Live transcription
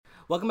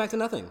Welcome back to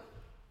Nothing.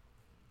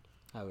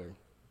 How weird.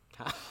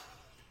 How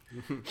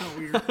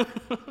weird.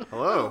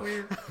 Hello.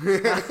 How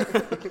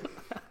weird.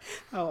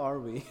 How are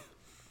we?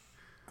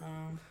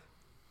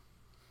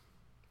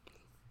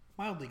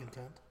 Mildly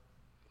content.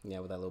 Yeah,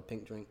 with that little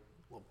pink drink.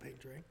 Little pink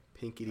drink.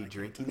 Pinkity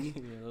drinkity.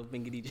 Yeah, a little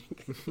pinkity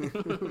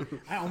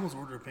drink. I almost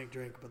ordered a pink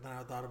drink, but then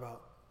I thought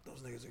about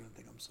those niggas are gonna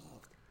think I'm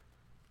soft.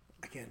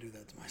 I can't do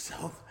that to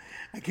myself.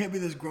 I can't be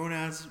this grown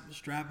ass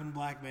strapping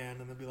black man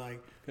and then be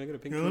like, Can I get a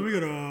pink "Yeah, drink? let me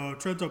get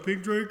a Trento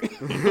pink drink."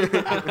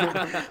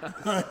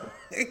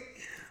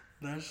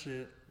 That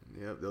shit.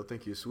 Yep, they'll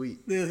think you're sweet.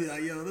 They'll be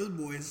like, "Yo, this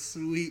boy is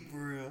sweet for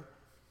real."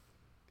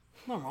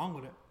 Nothing wrong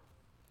with it.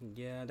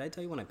 Yeah, did I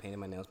tell you when I painted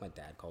my nails, my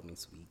dad called me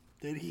sweet?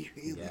 Did he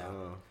really? Yeah.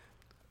 Oh.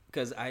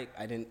 Because I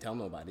didn't tell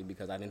nobody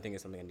because I didn't think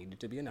it's something that needed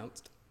to be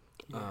announced.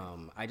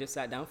 I just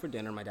sat down for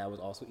dinner. My dad was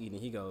also eating.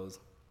 He goes,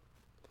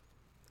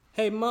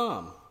 "Hey,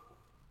 Mom,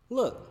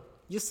 look,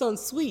 your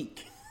son's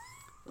sweet."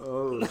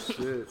 Oh,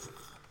 shit.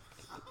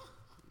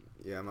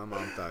 Yeah, my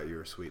mom thought you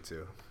were sweet,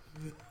 too.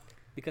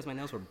 Because my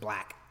nails were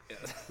black.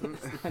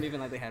 It's not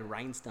even like they had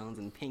rhinestones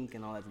and pink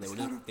and all that. They were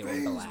Not just, a they were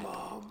phase, black.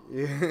 Mom.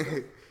 Yeah.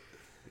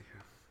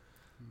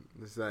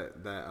 It's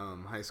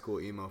that high school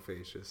emo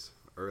phase just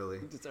early.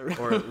 Just early.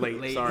 Or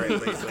late. Sorry,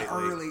 late.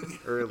 Early.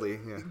 Early,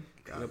 yeah.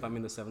 Got Yep, it. I'm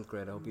in the 7th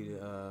grade. I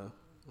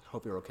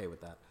hope you're okay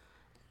with that.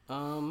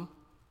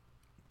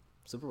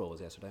 Super Bowl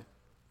was yesterday.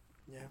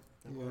 Yeah, it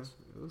Yeah, was.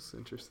 it was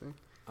interesting.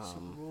 Super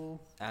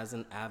Bowl. As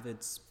an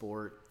avid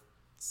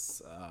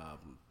sports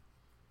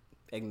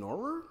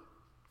ignorer,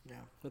 Yeah.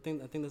 I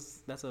think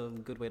that's a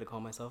good way to call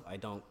myself. I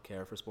don't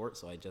care for sports,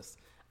 so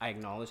I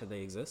acknowledge that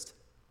they exist,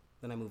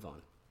 then I move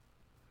on.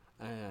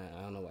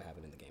 I don't know what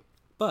happened in the game,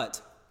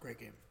 but Great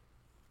game.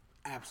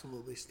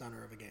 Absolutely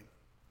stunner of a game.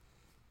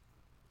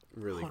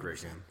 Really great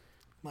 100%. game.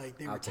 Like,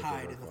 they I'll were take your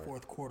tied word in the for it.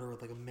 fourth quarter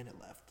with like a minute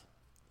left.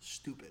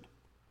 Stupid.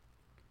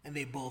 And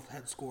they both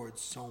had scored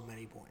so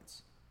many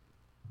points.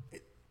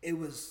 It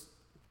was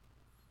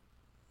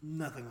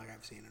nothing like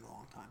I've seen in a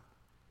long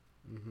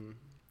time.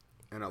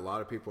 And a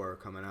lot of people are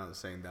coming out and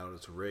saying that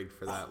was rigged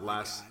for that Oh my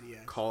last God,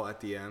 yes. call at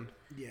the end.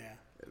 Yeah.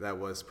 That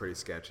was pretty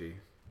sketchy.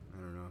 I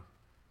don't know.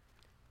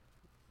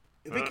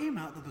 If it came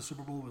out that the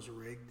Super Bowl was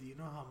rigged, do you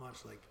know how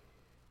much, like,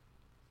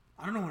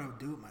 I don't know what I would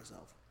do with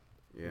myself.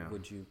 Yeah.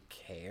 would you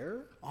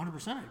care?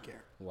 100% I'd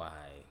care. Why?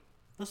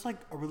 That's like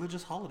a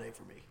religious holiday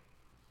for me.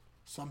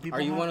 Some people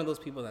Are you have- one of those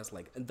people that's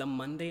like the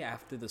Monday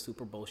after the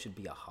Super Bowl should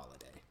be a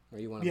holiday? Are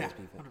you one of Yeah, those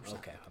people? 100%.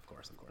 Okay, of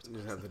course.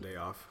 Just have the day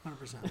off.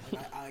 100%.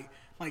 Like, I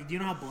like, do you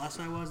know how blessed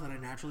I was that I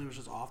naturally was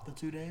just off the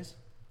 2 days?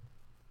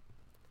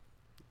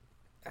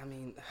 I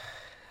mean,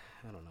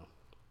 I don't know.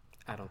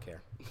 I don't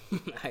care.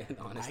 I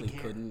honestly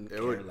care. couldn't care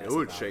It would less it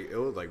would about shake it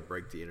would like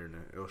break the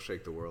internet. It will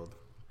shake the world.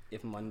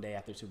 if Monday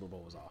after Super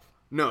Bowl was off.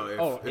 No,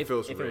 if it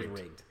was if rigged. it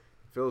was rigged.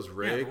 If it was Yeah,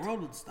 rigged, the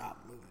world would stop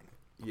moving.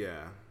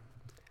 yeah.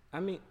 I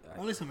mean,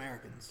 At least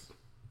Americans.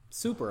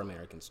 super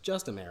Americans,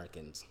 just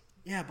Americans.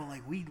 Yeah, but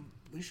like we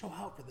show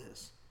out for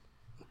this.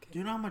 Do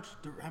you know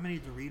how many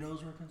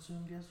Doritos were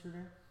consumed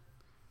yesterday?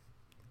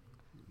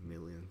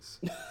 Millions.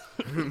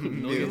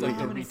 Millions of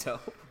how many- Dorito.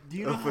 Do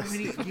you know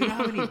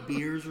how many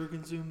beers were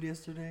consumed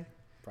yesterday?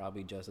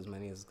 Probably just as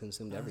many as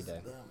consumed every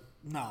day.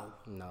 No.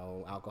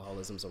 No,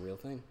 alcoholism's a real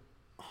thing.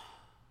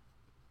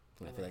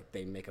 And I feel like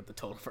they make up the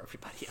total for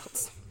everybody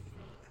else.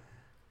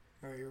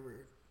 All right, you're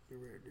weird. You're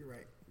weird. You're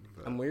right.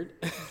 I'm weird.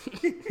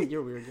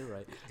 You're weird. You're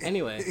right.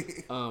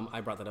 Anyway, I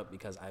brought that up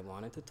because I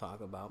wanted to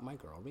talk about my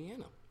girl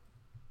Rihanna.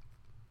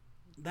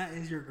 That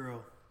is your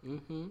girl.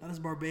 Mm-hmm. That is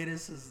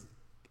Barbados'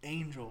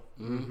 angel.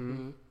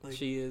 Mm-hmm. Like,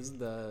 She is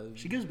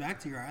she gives back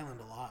to your island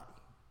a lot.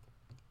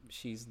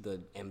 she's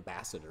the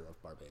ambassador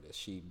of Barbados.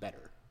 She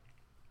better.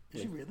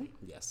 Is she really?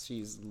 Yes,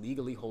 she's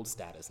legally holds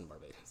status in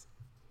Barbados.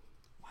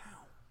 Wow,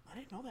 I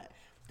didn't know that.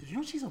 Did you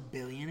know she's a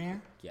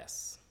billionaire?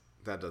 Yes.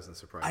 That doesn't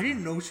surprise I me.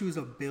 didn't know she was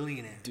a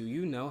billionaire. Do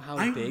you know how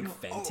I big know-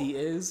 Fenty oh,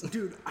 is?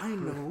 Dude, I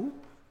know,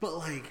 but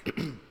like,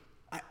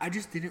 I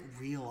just didn't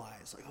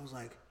realize. Like, I was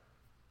like,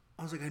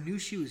 I knew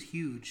she was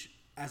huge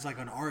as like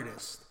an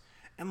artist,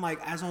 and like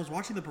as I was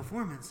watching the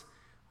performance,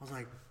 I was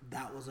like,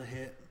 that was a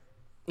hit.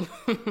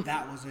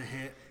 That was a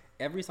hit.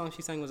 Every song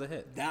she sang was a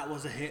hit. That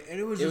was a hit, and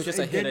it was It just was just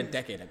a hit a didn't-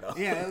 decade ago.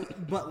 Yeah,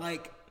 but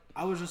like,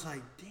 I was just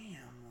like,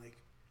 damn, like,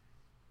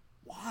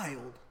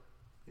 wild.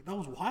 Like, that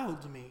was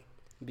wild to me.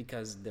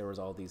 Because there was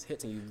all these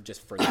hits and you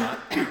just forgot.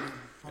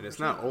 And it's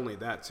not only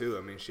that too.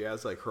 I mean, she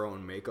has like her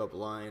own makeup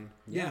line.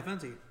 Yeah,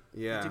 Fenty.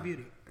 Yeah. Fenty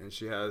Beauty. And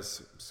she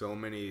has so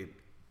many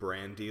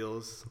brand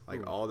deals.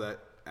 Like all that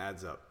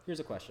adds up. Here's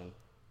a question.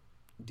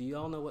 Do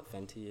y'all know what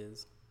Fenty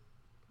is?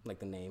 Like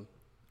the name?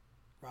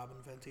 Robin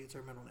Fenty. It's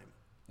her middle name.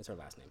 It's her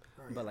last name.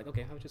 Oh, But yeah. like,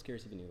 okay, I was just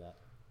curious if you knew that.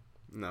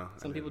 No.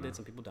 Some people did, did.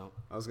 some people don't.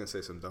 I was gonna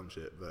say some dumb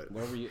shit, but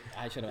Where were you?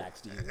 I should have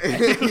asked you.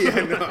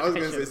 yeah, no, I was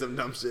gonna say some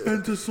dumb shit.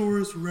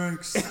 Fentosaurus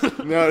Rex.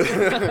 No,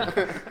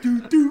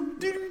 do, do,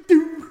 do,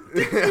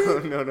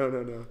 do.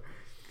 no.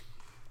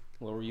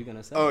 What were you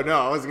gonna say? Oh no,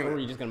 I was Or were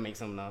gonna. you just gonna make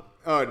something up?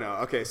 Oh no.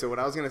 Okay, so what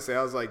I was gonna say,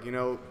 I was like,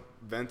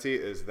 Venti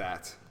is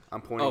that.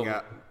 I'm pointing Oh,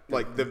 at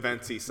like the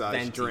venti size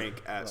venti.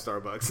 drink at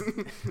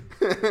Starbucks.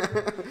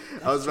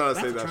 I was about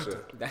to say that That's a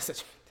shit. That's a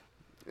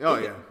Oh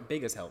big, yeah.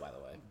 big as hell, by the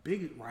way.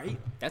 Big, right?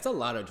 That's a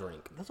lot of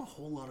drink. That's a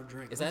whole lot of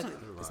drink. Is That's that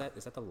like-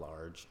 is that the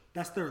large?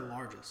 that's their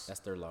largest. That's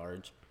their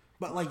large.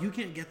 But like, you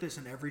can't get this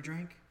in every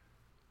drink.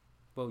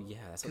 Well, yeah.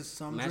 That's Because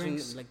some imagine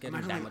drinks, like getting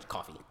imagine, that like, much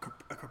coffee.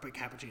 A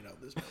cappuccino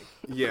this big.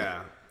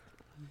 Yeah.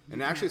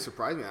 And it actually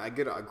surprised me. I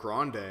get a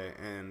grande,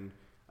 and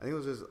I think it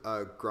was just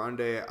a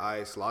grande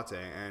ice latte,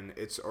 and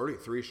it's already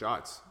 3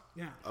 shots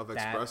Yeah. of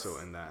That's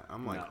espresso in that.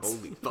 I'm like, nuts.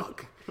 holy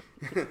fuck.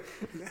 They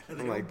I'm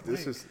don't like, play.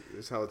 this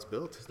is how it's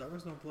built.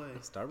 Starbucks don't play.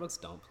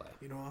 Starbucks don't play.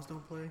 You know who else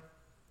don't play?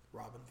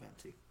 Robin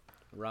Fenty.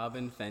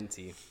 Robin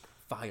Fenty,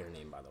 fire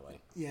name by the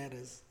way. Yeah, it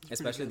is. It's pretty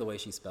Especially good. the way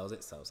she spells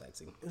it, so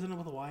sexy. Isn't it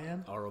with a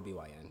YN?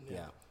 ROBYN.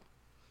 Yeah.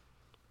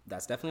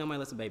 That's definitely on my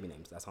list of baby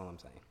names. That's all I'm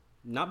saying.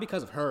 Not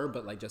because of her,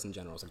 but like just in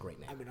general, it's a great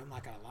name. I mean, I'm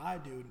not gonna lie,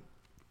 dude.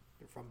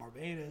 You're from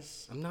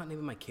Barbados. I'm not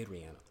naming my kid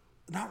Rihanna.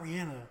 Not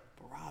Rihanna,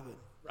 but Robin.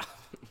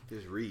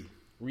 Just Ree.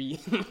 Riri.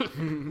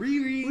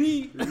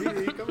 Ree,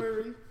 come here,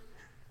 Ree.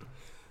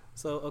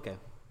 So, okay.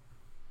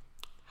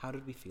 How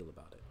did we feel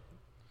about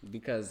it?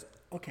 Because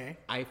Okay,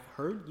 I've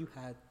heard you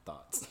had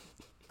thoughts.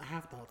 I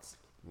have thoughts.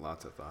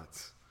 Lots of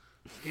thoughts.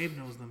 Gabe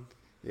knows them.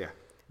 Yeah.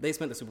 They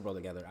spent the Super Bowl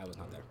together. I was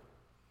not there.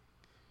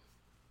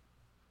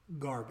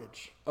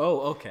 Garbage.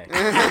 Oh, okay.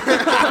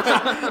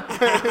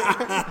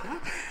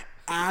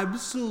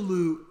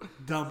 Absolute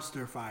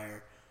dumpster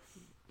fire.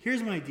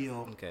 Here's my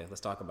deal. Okay,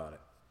 let's talk about it.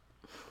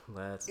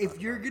 If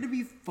you're gonna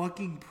be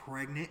fucking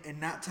pregnant and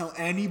not tell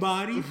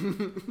anybody,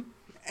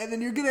 and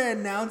then you're gonna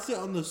announce it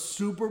on the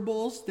Super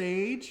Bowl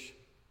stage,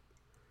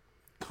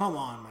 come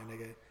on, my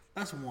nigga.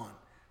 That's one.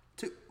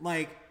 Two,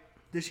 like,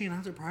 did she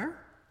announce it prior?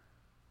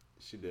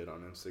 She did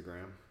on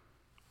Instagram.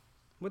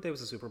 What day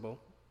was the Super Bowl?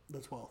 The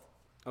 12th.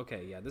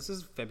 Okay, yeah, this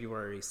is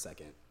February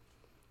 2nd.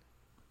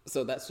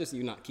 So that's just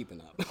you not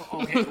keeping up.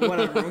 Okay,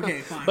 whatever.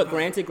 Okay, fine. But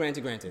fine.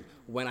 granted,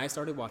 when I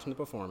started watching the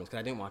performance, because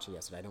I didn't watch it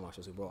yesterday, I didn't watch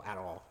the Super Bowl at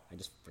all. I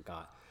just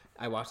forgot.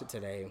 I watched it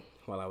today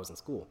while I was in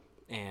school,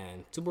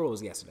 and Super Bowl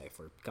was yesterday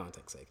for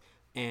context sake.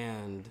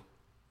 And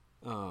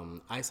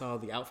I saw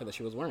the outfit that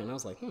she was wearing, and I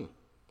was like,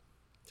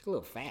 it's a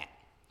little fat.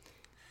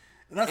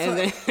 That's and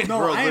what, then- no,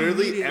 Bro, I literally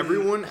immediately-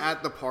 everyone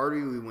at the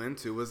party we went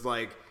to was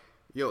like,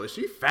 yo, is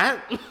she fat?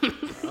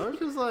 I was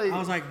just like, I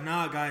was like,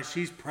 nah, guys,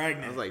 she's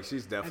pregnant. I was like,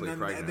 she's definitely and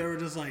then pregnant. They were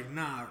just like,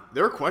 nah.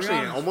 They were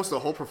questioning it Rihanna's- almost the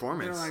whole They're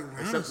performance, like,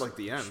 except like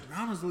the end.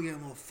 Rihanna's looking a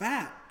little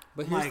fat.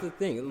 But I'm here's like, the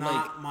thing,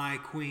 not my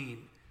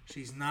queen.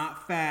 She's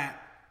not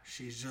fat.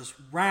 She's just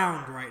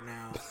round right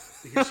now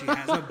because she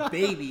has a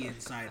baby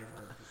inside of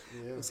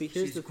her. See,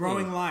 here's She's the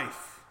growing thing.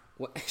 life.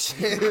 What,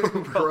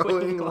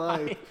 Growing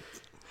life.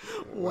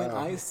 When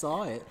I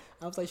saw it,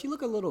 I was like, she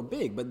looked a little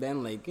big. But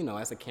then, like, you know,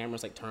 as the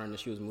cameras like turned and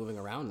she was moving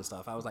around and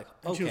stuff, I was like,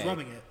 okay. And she was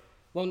rubbing it.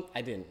 Well,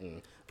 I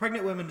didn't.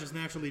 Pregnant women just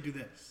naturally do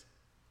this.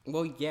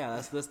 Well,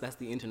 yeah, that's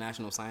the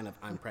international sign of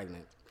I'm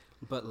pregnant.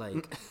 But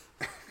like,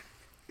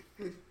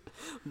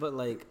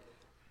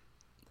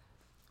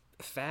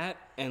 fat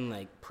and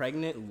like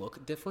pregnant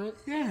look different.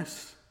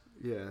 Yes.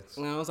 Yeah. It's,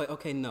 And I was like,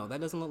 okay, no,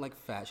 that doesn't look like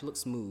fat. She looks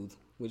smooth,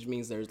 which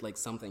means there's like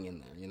something in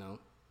there, you know,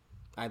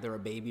 either a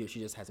baby or she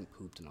just hasn't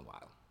pooped in a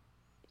while.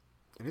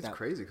 and it's that-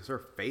 crazy because her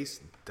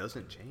face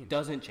doesn't change.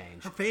 Doesn't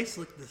change. Her face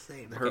looked the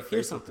same. Her Okay,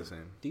 here's face looked the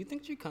something. same. Do you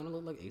think she kind of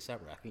looked like ASAP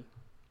Rocky?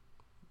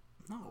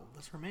 No,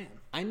 that's her man.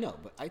 I know,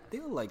 but I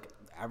feel like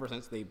ever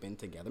since they've been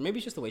together, maybe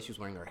it's just the way she was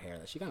wearing her hair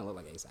that she kind of looked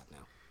like ASAP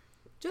now.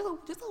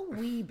 Just a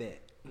wee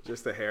bit.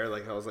 Just the hair,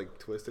 like how it was like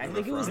twisted. I in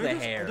think the it was front.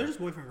 the They're hair. just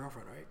boyfriend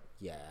girlfriend, right?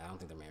 Yeah, I don't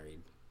think they're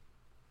married.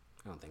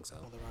 I don't think so.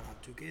 Well, they're gonna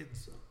have 2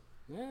 kids, so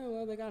Yeah,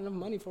 well, they got enough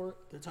money for it.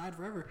 they're tied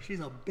forever. She's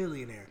a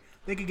billionaire.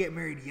 They could get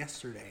married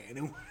yesterday,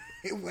 and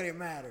it wouldn't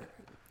matter.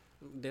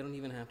 They don't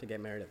even have to get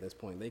married at this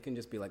point. They can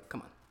just be like,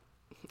 come on.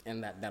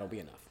 And that'll be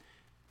enough.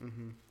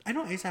 I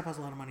know ASAP has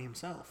a lot of money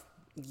himself,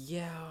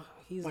 Yeah,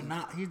 he's but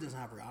not he doesn't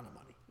have Rihanna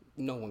money.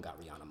 no one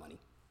got Rihanna money.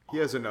 He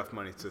has enough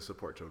money to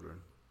support children.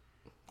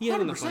 He had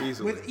enough 100%, money.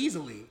 Easily. with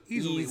easily,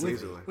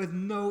 Easily. with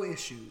no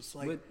issues.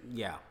 Like,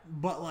 Yeah.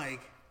 but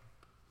like,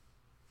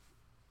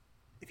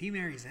 if he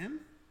marries him,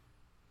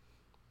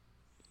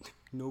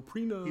 No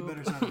prenup. he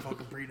better sign a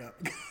fucking prenup.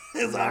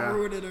 Because I'm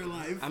ruining her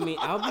life. I mean,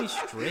 I'll be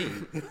straight.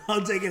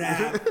 I'll take it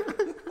half.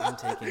 I'm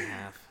taking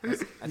half.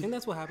 I think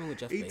that's what happened with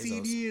Jeff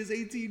 18 Bezos. years,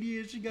 18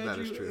 years. She got That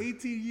is you true.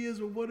 18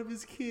 years with one of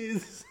his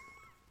kids.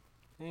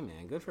 Hey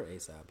man, good for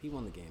ASAP. He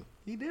won the game.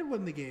 He did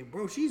win the game,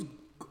 bro.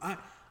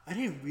 I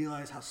didn't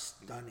realize how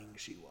stunning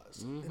she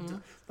was.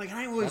 Like,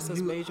 I always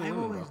That's knew.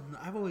 Asian women,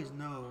 I've always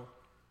known.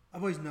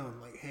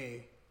 Like,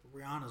 hey,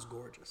 Rihanna's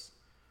gorgeous,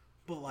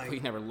 but like, But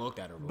you never looked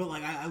at her before. but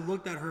like, I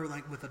looked at her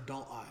like with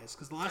adult eyes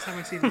because the last time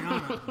I seen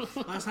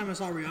Rihanna, last time I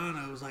saw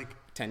Rihanna, it was like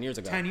 10 years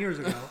ago. 10 years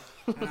ago,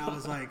 and I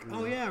was like,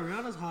 oh yeah,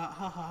 Rihanna's hot,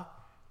 haha,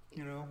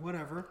 you know,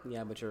 whatever.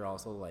 Yeah, but you're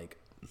also like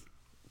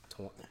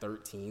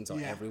 13, so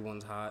Yeah.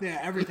 everyone's hot. Yeah,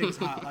 everything's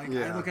hot. Like, I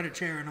Yeah. look at a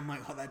chair and I'm like,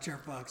 oh, that chair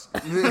fucks.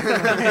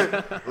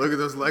 Look at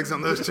those legs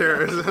on those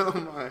chairs. Oh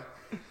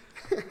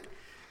my.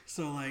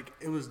 So like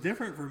it was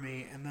different for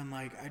me, and then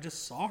like I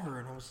just saw her,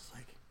 and I was just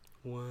like,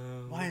 Wow.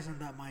 why isn't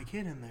that my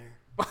kid in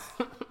there?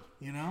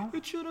 You know?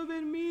 It should have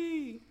been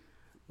me.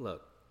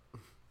 Look.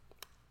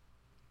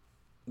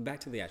 Back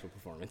to the actual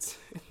performance.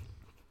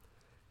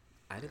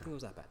 I didn't think it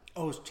was that bad.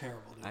 Oh, it was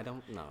terrible, dude. I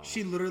don't know.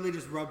 She literally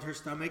just rubbed her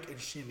stomach and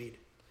shimmied.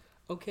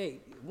 Okay,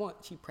 what?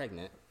 She's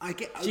pregnant.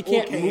 She She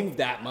can't move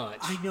that much.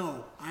 I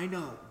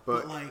know,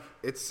 But like,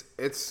 it's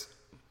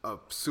a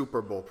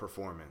Super Bowl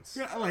performance.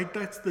 yeah, like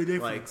that's the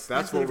difference. Like,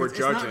 that's the what we're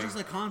difference. judging. It's not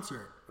just a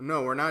concert.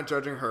 No, we're not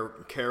judging her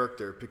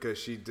character because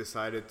she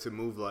decided to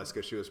move less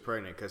because she was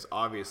pregnant. Because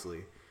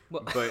obviously,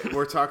 Well- but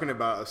we're talking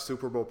about a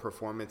Super Bowl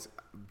performance,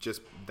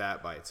 just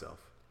that by itself.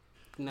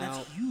 Now,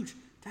 That's huge,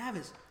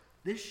 Tavis.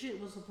 This shit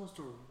was supposed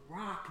to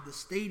rock the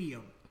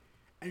stadium,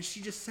 and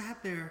she just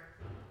sat there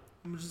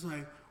and was just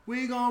like,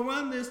 "We gonna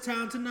run this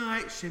town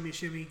tonight." Shimmy,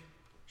 shimmy,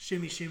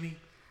 shimmy, shimmy.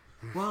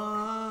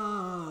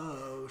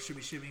 Whoa,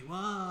 shimmy, shimmy,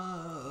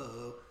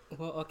 whoa.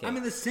 well, okay. I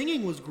mean, the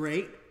singing was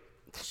great.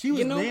 She was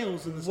You know,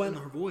 nails in when-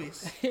 her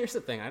voice. Here's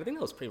the thing. I think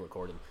that was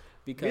pre-recorded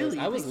because Really?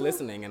 You I was think so?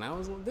 listening and I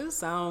was this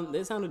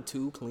sounded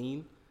too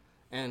clean,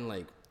 and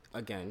like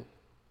again,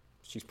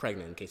 she's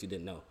pregnant in case you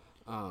didn't know.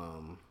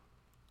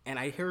 And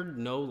I heard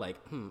no like,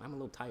 I'm a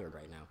little tired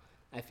right now.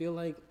 I feel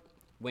like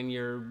when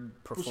you're Well, she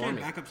had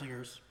performing, backup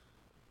singers.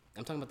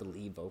 I'm talking about the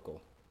lead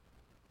vocal.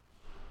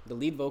 The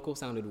lead vocal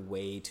sounded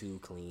way too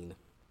clean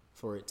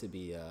for it to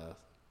be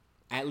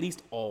at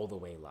least all the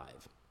way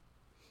live.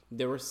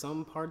 There were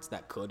some parts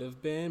that could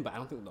have been, but I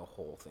don't think the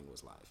whole thing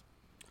was live.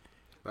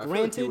 But I feel like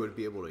Granted- you would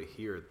be able to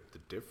hear the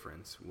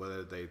difference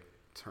whether they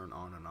turn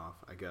on and off.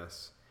 I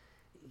guess.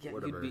 Yeah,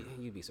 Whatever.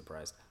 you'd be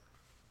surprised.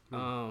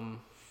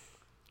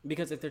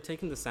 Because if they're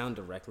taking the sound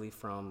directly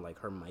from like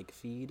her mic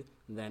feed,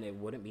 then it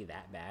wouldn't be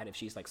that bad if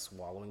she's like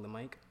swallowing the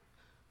mic.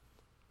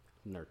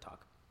 Nerd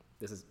talk.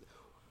 This is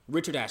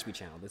Richard Ashby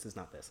channel. This is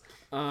not this.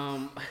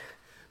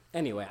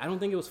 Anyway, I don't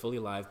think it was fully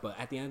live, but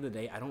at the end of the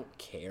day, I don't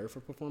care if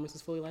a performance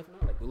is fully live or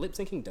not. Like lip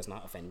syncing does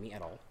not offend me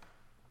at all,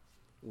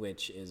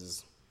 which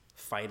is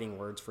fighting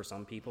words for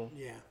some people.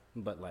 Yeah,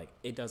 But like,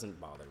 it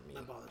doesn't bother me.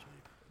 that bothers me.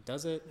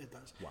 Does it? It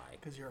does. Why?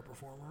 Because you're a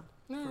performer,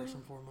 No, first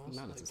and foremost.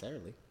 Not Like,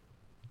 necessarily.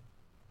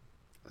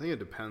 I think it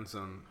depends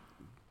on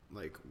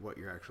like what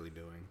you're actually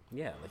doing.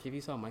 Yeah, like if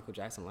you saw Michael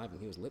Jackson live and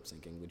he was lip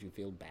syncing, would you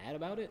feel bad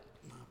about it?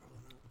 no, probably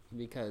not.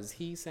 Because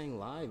he sang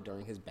live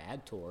during his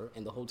Bad tour,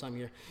 and the whole time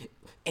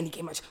and he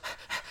came out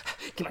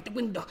the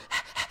window,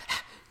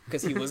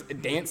 because he was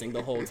dancing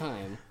the whole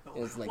time.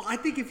 It's like, Well, I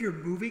think if you're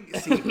moving,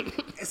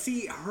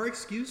 see her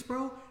excuse,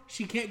 bro.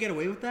 She can't get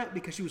away with that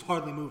because she was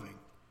hardly moving.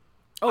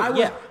 oh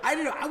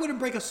I wouldn't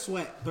break a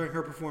sweat during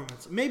her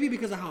performance. Maybe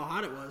because of how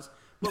hot it was,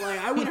 but like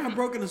I wouldn't have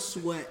broken a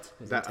sweat.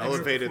 That during her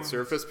elevated performance.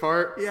 surface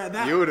part, Yeah,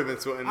 that- you would have been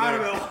sweating I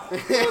there.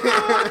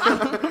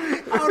 don't know.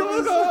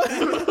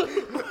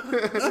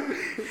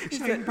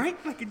 Shine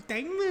bright like a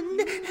diamond.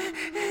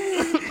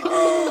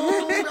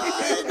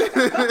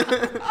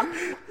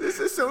 This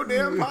is so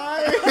damn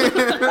high.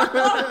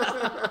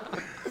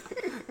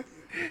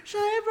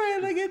 Shine bright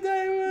like a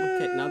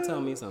diamond. okay, now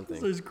tell me something.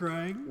 Starts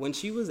crying. When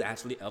she was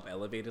actually up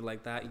elevated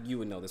like that, you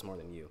would know this more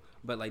than you.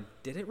 But like,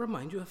 did it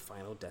remind you of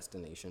Final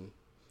Destination?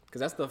 Because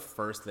that's the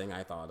first thing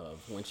I thought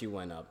of when she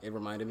went up. It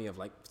reminded me of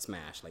like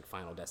Smash, like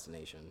Final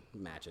Destination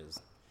matches.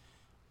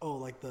 Oh,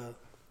 like the.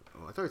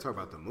 Oh, I thought you were talking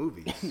about the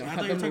movies. No, I not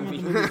thought you were talking about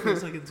the movie for a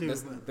second too.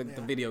 That's but the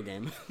yeah. video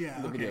game. Yeah,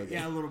 the okay. video game.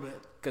 Yeah, a little bit.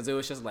 Because it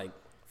was just like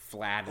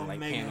flat and like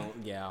Omega. panel.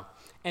 Yeah.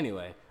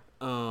 Anyway,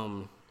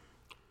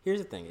 here's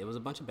the thing. It was a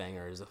bunch of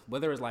bangers.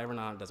 Whether it was live or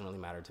not, it doesn't really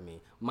matter to me.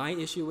 My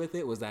issue with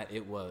it was that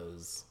it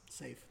was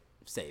Safe.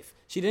 safe.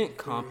 She didn't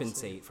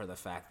compensate for the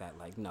fact that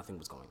like nothing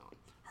was going on.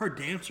 Her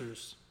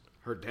dancers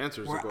Her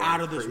dancers were are going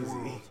out of this crazy.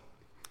 world.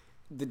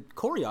 The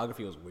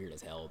choreography was weird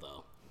as hell,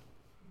 though.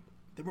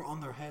 They were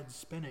on their heads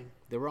spinning.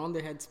 They were on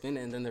their head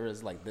spinning, and then there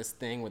was like this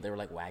thing where they were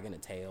like wagging a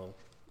tail.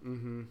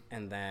 Mm-hmm.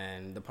 And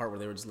then the part where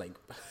they were just like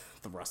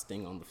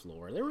thrusting on the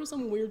floor. There were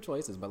some weird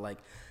choices, but like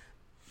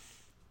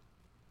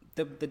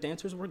the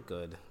dancers were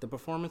good. The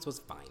performance was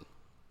fine.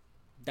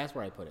 That's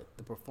where I put it.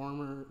 The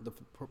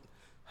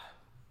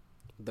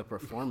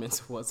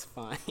performance was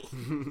fine.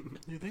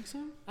 You think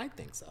so? I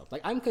think so.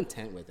 Like, I'm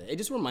content with it. It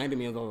just reminded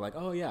me of like,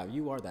 oh yeah,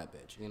 you are that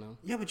bitch, you know?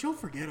 Yeah, but you'll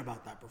forget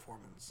about that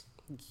performance.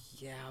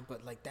 Yeah,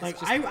 but like that's Like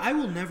just I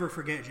will never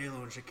forget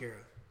J-Lo and Shakira.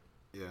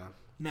 Yeah,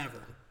 Never.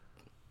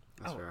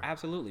 that's fair.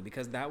 absolutely,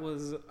 because that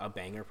was a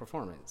banger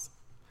performance.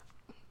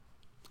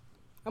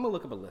 I'm gonna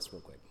look up a list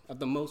real quick of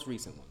the most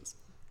recent ones.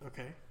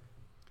 Okay.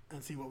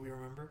 And see what we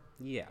remember.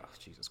 Yeah,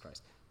 Jesus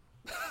Christ.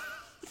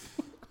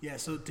 Yeah,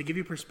 so to give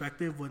you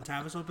perspective, when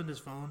Tavis opened his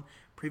phone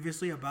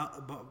previously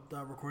about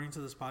recording to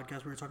this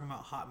podcast, we were talking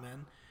about hot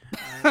men.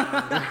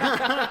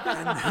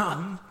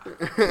 And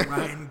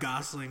Ryan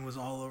Gosling was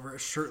all over,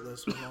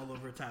 shirtless, was all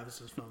over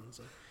Tavis's phone.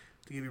 So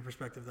to give you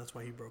perspective, that's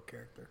why he broke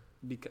character.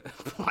 Because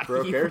why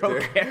Bro, he character.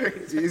 broke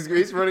character?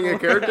 He's running a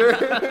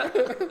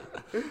character.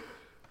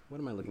 What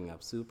am I looking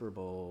up? Super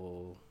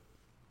Bowl.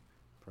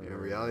 Yeah,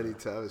 reality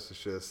Tavis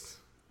is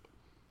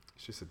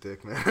just a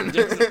dick, man.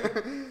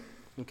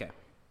 Okay.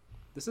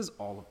 This is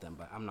all of them,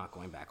 but I'm not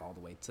going back all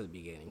the way to the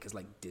beginning because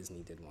like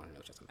Disney did one and it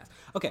was just a mess.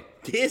 Okay.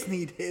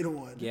 Disney did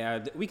one.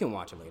 Yeah, we can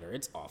watch it later.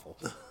 It's awful.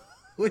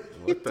 What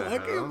you the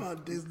talking hell?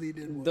 about? Disney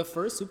did one. The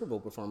first Super Bowl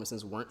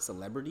performances weren't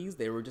celebrities;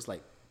 they were just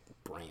like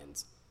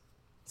brands.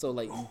 So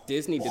like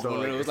Disney did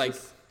one, and it was it's like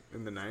just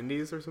in the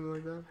 90s or something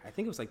like that. I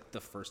think it was like the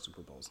first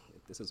Super Bowls.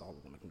 This is all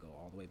of them. I can go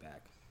all the way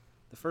back.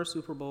 The first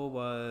Super Bowl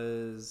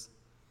was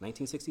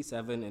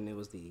 1967, and it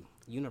was the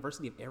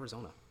University of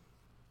Arizona.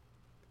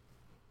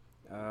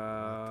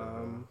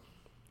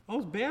 I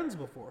was bands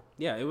before.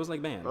 Yeah, it was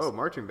like bands. Oh,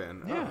 marching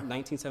band. Yeah.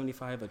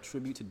 1975, a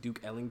tribute to Duke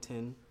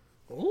Ellington.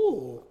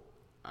 Ooh.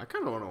 I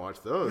kind of want to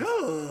watch those.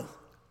 Ugh.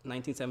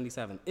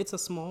 1977, It's a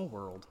Small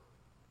World.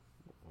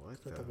 What Is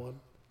that the one?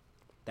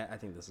 I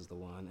think this is the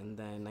one. And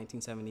then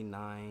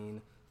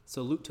 1979,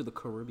 Salute to the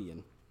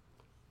Caribbean.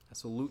 A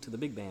salute to the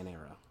big band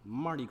era.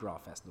 Mardi Gras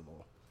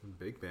Festival.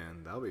 Big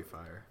band. That'll be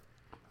fire.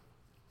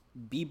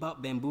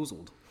 Bebop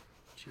Bamboozled.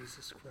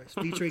 Jesus Christ.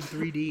 Featuring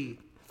 3D.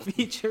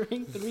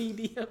 Featuring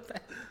 3D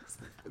effects.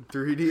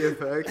 3D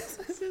effects.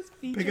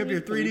 Pick up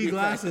your 3D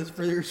glasses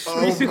for your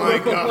Oh my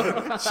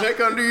god. Check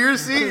under your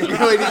seat,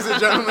 ladies and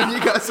gentlemen.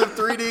 You got some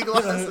 3D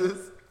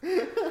glasses.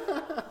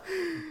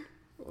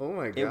 Oh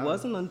my god. It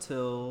wasn't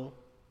until,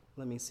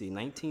 let me see,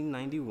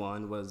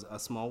 1991 was A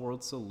Small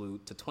World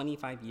Salute to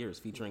 25 years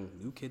featuring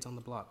New Kids on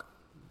the Block.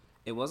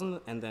 It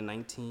wasn't, and then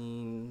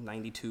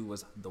 1992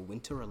 was the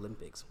Winter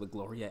Olympics with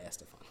Gloria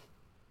Estefan.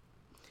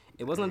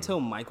 It wasn't until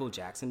Michael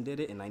Jackson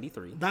did it in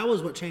 93. That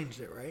was what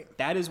changed it, right?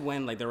 That is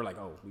when like they were like,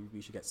 oh,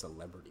 we should get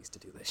celebrities to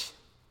do this.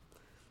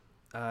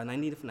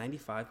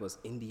 95 was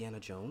Indiana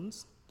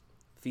Jones,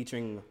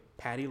 featuring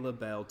Patti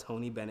LaBelle,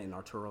 Tony Bennett, and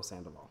Arturo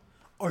Sandoval.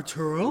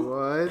 Arturo?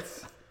 What?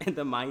 And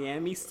the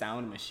Miami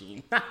Sound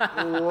Machine.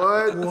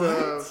 What?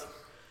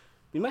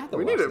 We might have to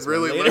We watch need to this one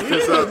really later. look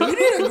this up. We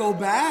need to go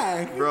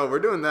back. Bro, we're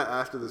doing that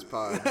after this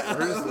pod.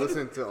 We're just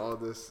listening to all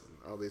these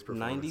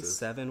performances.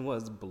 97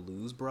 was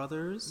Blues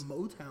Brothers,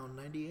 Motown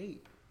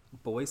 98.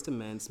 Boys to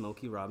Men,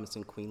 Smokey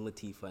Robinson, Queen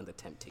Latifah, and The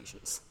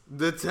Temptations.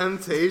 The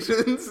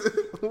Temptations?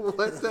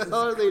 What the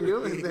hell are they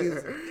doing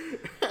there?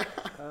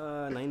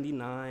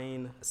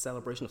 99, a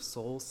celebration of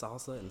soul,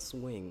 salsa, and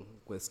swing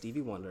with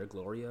Stevie Wonder,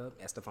 Gloria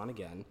Estefan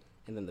again,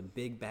 and then the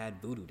Big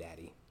Bad Voodoo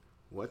Daddy.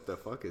 What the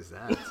fuck is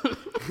that?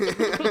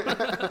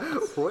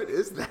 What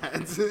is that?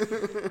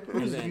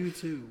 Who's then-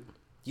 U2?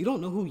 You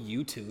don't know who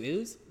U2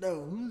 is?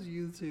 No, who's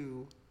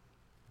U2?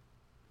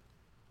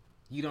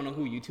 You don't know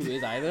who U2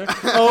 is either?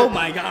 Oh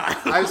my god.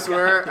 I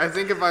swear, I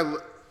think if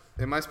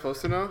am I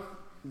supposed to know?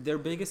 Their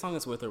biggest song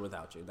is With or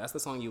Without You. That's the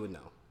song you would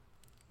know.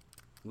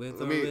 With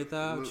Let or me-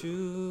 without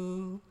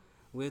you,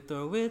 with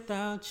or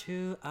without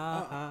you,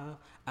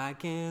 I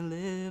can't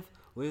live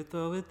with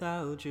or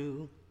without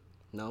you.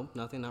 No,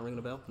 nothing, not ringing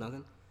a bell,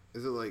 nothing.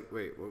 Is it like,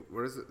 wait,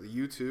 what is it?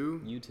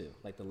 U2? U2,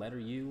 like the letter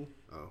U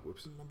Oh,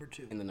 whoops. Number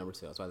 2. and the number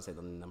 2. That's why I say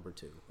the number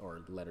 2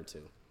 or letter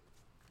 2.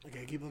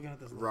 Okay, keep looking at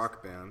this list.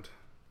 Rock band.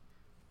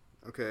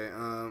 Okay,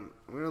 I'm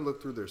gonna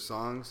look through their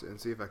songs and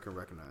see if I can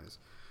recognize.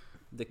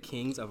 The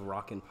Kings of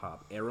Rock and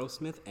Pop: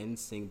 Aerosmith,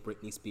 NSYNC,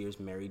 Britney Spears,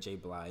 Mary J.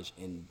 Blige,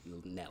 and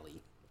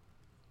Nelly.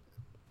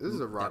 This is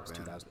a That rock was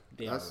band. 2000.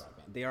 They are a rock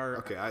band. They are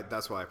Okay,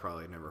 that's why I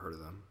probably never heard of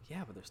them.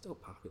 Yeah, but they're still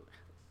popular.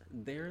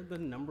 They're the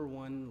number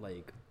one,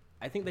 like,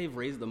 I think they've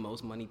raised the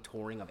most money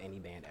touring of any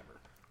band ever.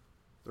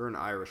 They're an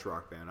Irish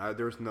rock band.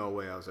 There's no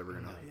way I was ever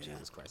gonna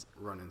Jesus Christ.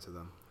 run into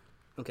them.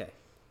 Okay,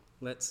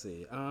 let's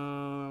see.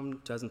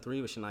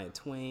 2003 was Shania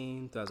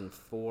Twain.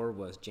 2004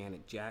 was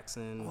Janet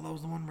Jackson. Oh, that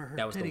was the one where her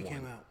That was the titty one.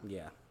 came out.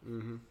 Yeah.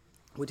 Mm-hmm.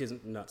 Which is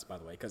nuts, by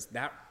the way, because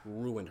that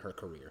ruined her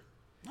career.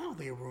 I don't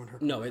think it ruined her.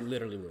 No, it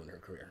literally ruined her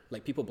career.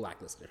 Like, people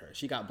blacklisted her.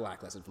 She got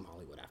blacklisted from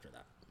Hollywood after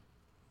that.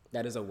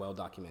 That is a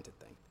well-documented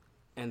thing.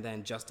 And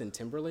then Justin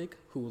Timberlake,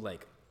 who,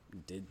 like,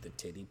 did the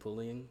titty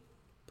pulling.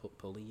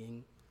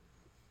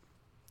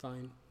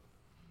 Fine.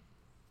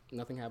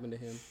 Nothing happened to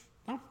him.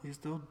 No, he's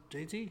still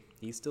JT.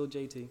 He's still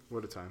JT.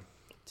 What a time.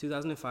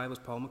 2005 was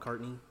Paul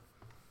McCartney.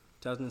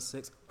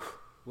 2006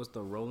 was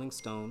the Rolling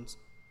Stones.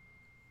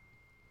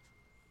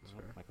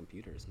 Oh, my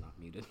computer is not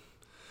muted.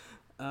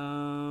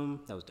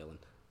 That was Dylan.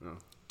 No.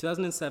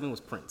 2007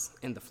 was Prince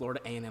and the Florida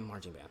A&M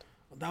Marching Band.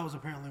 That was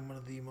apparently one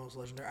of the most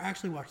legendary. I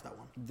actually watched that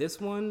one. This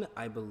one,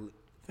 I believe,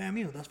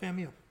 FAMU. That's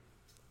FAMU.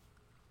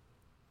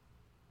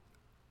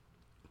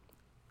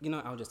 you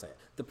know, I'll just say it.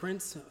 The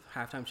Prince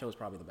halftime show was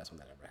probably the best one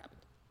that ever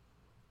happened.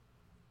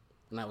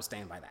 And I will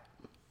stand by that.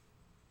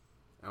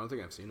 I don't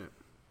think I've seen it.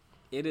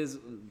 It is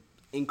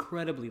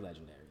incredibly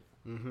legendary.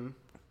 Mm-hmm.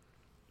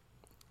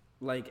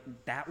 Like,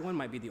 that one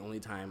might be the only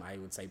time I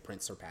would say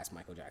Prince surpassed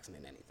Michael Jackson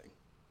in anything.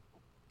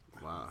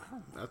 Wow,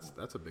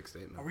 that's a big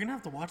statement. Are we gonna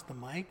have to watch the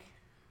mic?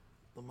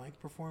 The mic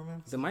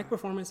performance? The mic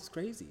performance is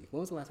crazy. When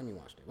was the last time you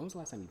watched it? When was the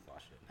last time you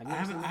watched it? Have you I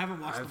ever seen haven't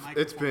it? watched the mic.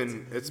 It's performance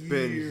been in it's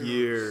been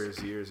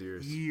years.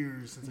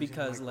 Years since I've seen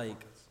Because the mic like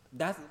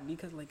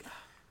performance.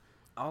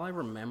 all I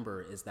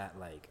remember is that,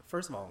 like,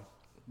 first of all,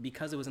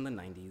 because it was in the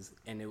 90s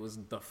and it was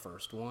the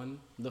first one,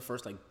 the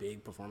first like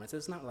big performance.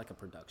 It's not like a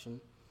production.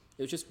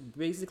 It was just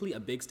basically a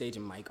big stage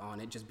and Mike on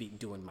it, just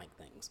doing Mike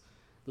things.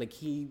 Like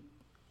he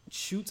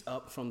shoots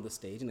up from the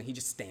stage and then he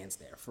just stands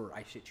there for,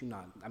 I shit you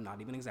not, I'm not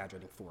even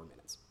exaggerating, 4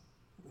 minutes.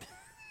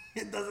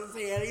 It doesn't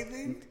say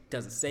anything.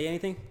 Doesn't say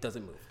anything,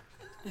 doesn't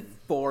move.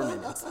 4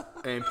 minutes.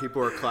 And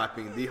people are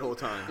clapping the whole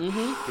time.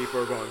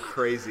 People are going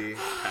crazy,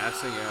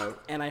 passing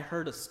out. And I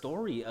heard a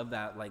story of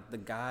that, like the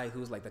guy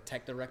who's like the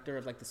tech director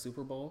of like the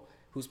Super Bowl,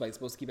 who's like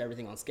supposed to keep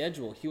everything on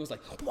schedule. He was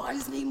like, "Why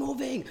isn't he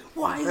moving?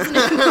 Why isn't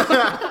he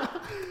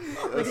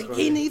moving? Like,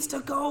 he needs to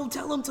go.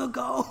 Tell him to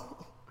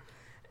go."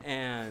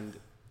 And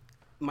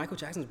Michael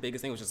Jackson's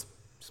biggest thing was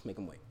just make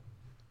him wait.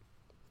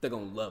 They're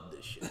gonna love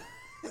this shit.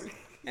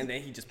 And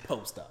then he just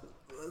posts up.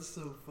 That's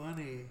so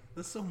funny.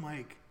 That's so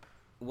Mike.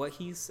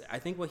 I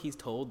think what he's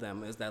told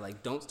them is that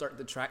like, don't start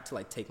the track till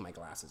I take my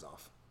glasses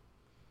off.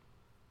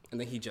 And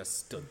then he just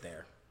stood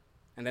there.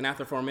 And then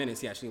after 4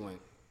 minutes, he actually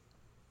went.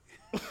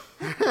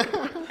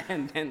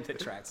 And then the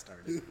track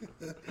started.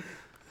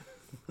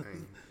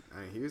 I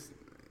mean, he was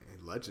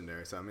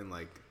legendary. So I mean,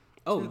 like.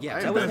 Oh yeah,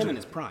 that was him in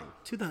his prime.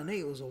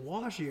 2008 was a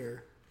wash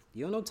year.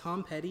 You don't know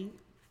Tom Petty?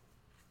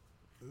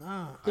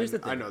 Nah. Here's the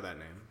thing. I know that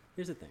name.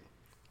 Here's the thing.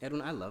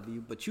 Edwin, I love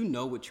you, but you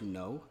know what you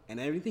know, and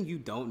everything you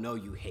don't know,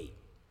 you hate.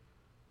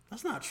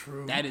 That's not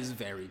true. That is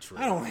very true.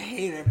 I don't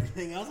hate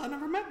everything else. I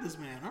never met this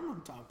man. I don't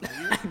know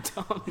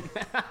Tom Petty.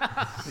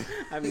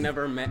 I've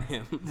never met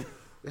him.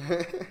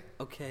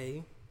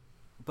 Okay,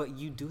 but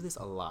you do this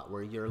a lot,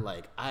 where you're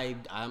like, I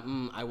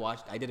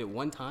did it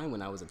one time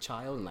when I was a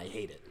child, and I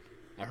hate it.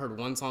 I heard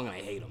one song and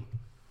I hate him.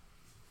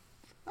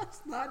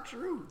 That's not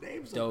true.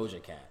 Name's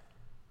Doja Cat.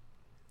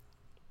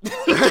 Bro,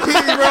 he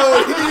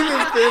didn't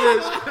even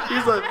finish.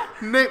 He's like,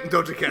 name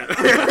Doja Cat.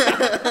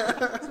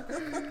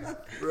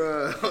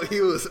 Bro,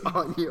 he was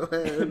on your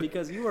head.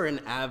 Because you were an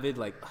avid,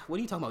 like, what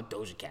are you talking about,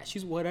 Doja Cat?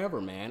 She's whatever,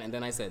 man. And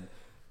then I said,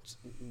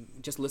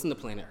 just listen to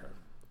Planet Her.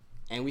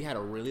 And we had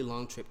a really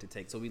long trip to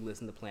take, so we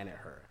listened to Planet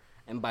Her.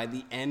 And by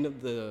the end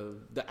of the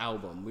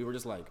album, we were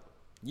just like,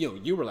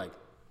 you were like,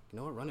 you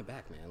know what, run it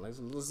back, man. Let's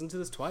listen to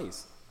this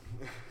twice.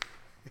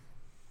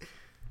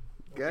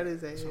 Got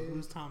his ass. So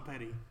who's Tom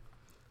Petty?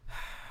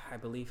 I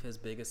believe his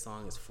biggest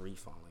song is Free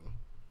Falling.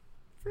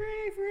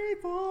 Free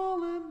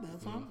falling.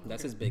 That song?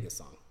 That's his biggest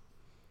song.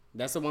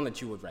 That's the one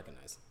that you would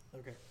recognize.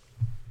 Okay.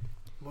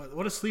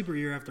 What a sleeper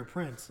year after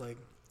Prince. Like,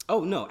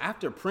 Oh, no,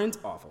 after Prince,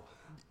 awful.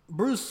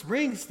 Bruce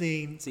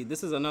Springsteen. See,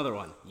 this is another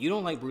one. You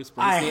don't like Bruce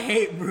Springsteen. I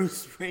hate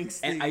Bruce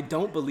Springsteen. And I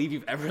don't believe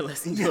you've ever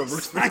listened to a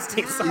Bruce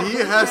Springsteen song. He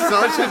has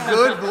such a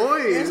good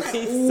voice.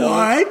 He's so-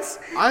 What?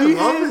 I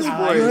love his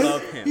I voice.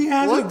 love him. He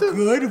has What a the-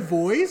 good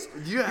voice.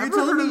 You You're ever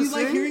telling heard me him you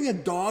like sing? hearing a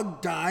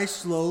dog die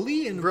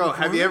slowly? In a Bro,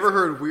 have you performance? ever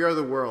heard "We Are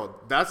the World"?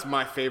 That's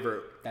my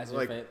favorite. That's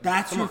your like, favorite.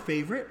 That's Come your on.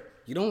 favorite?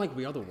 You don't like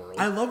We Are the World.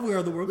 I love We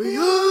Are the World. We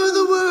are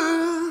the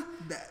world.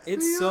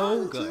 It's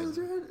so good.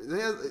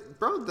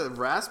 Bro, the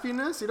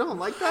raspiness, you don't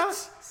like that?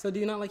 So do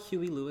you not like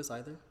Huey Lewis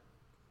either?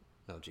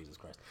 No, Jesus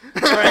Christ.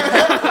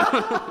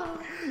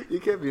 You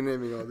can't be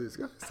naming all these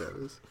guys,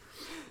 Travis.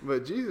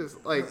 But Jesus,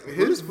 like,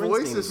 his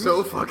voice Springsteen. is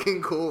so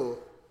fucking cool.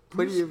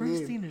 What do you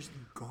Bruce mean? Springsteen is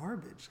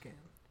garbage, can.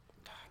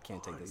 I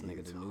can't take this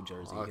nigga to New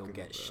Jersey. He'll talking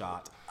get about?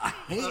 shot. I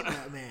hate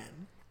that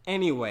man.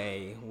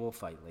 Anyway, we'll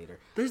fight later.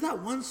 There's that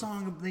one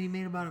song that he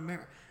made about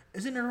America.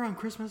 Isn't it around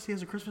Christmas? He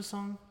has a Christmas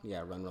song.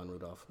 Yeah, Run, Run,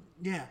 Rudolph.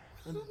 Yeah.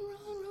 And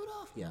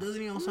Rudolph. Yeah.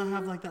 doesn't he also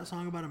have like that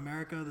song about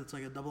America that's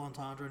like a double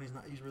entendre, and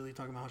he's really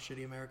talking about how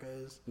shitty America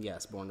is?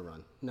 Yes, Born to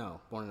Run.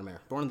 No, Born in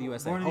America. Born in the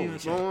USA. Born in the Holy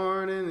USA. shit.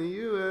 Born in the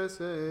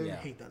USA. Yeah. I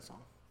hate that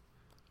song.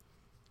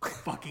 I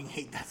fucking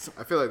hate that song.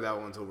 I feel like that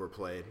one's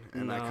overplayed,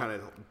 and I No. kind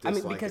of I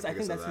dislike mean, because it I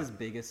think of that's that. his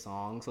biggest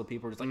song, so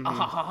people were just like, ah,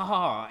 ha, ha, ha,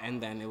 ha.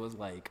 And then it was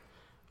like,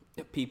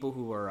 people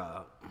who were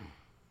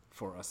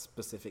for a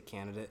specific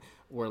candidate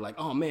were like,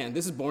 oh man,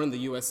 this is Born in the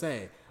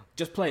USA.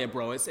 Just play it,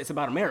 bro. It's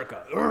about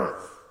America.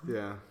 Urgh.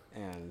 Yeah.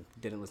 And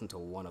didn't listen to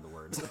one of the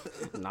words.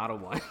 Not a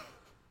one.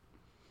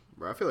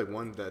 Bro, I feel like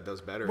one that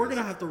does better. We're is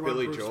gonna have to run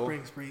Billy Bruce, Joel.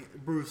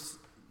 Bruce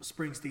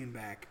Springsteen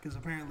back because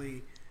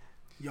apparently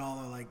y'all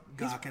are like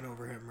gawking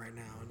over him right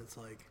now, and it's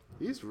like,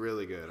 He's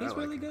really good. He's I like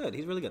really him. good.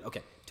 He's really good.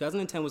 Okay,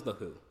 2010 was The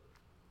Who.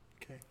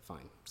 okay,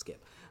 Fine,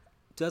 skip.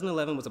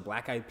 2011 was a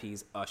Black Eyed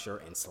Peas, Usher,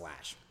 and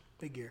Slash.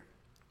 big year.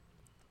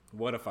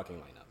 What a fucking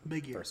lineup.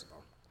 Big year. First of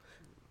all.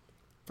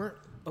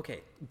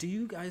 Okay, do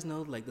you guys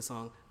know like the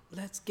song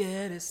 "Let's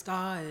Get It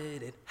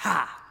Started"?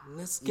 Ha!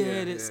 Let's get Yeah,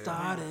 it yeah.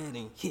 started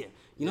in here.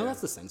 You know Yeah. that's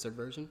the censored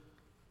version.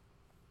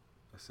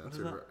 A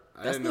censored that? ver-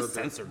 I That's didn't the know that.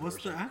 censored What's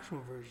version. the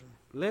actual version?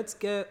 Let's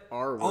get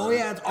our word. Oh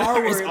yeah, it's R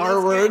word. It's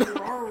R word.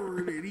 R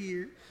word in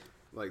here.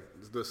 Like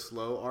the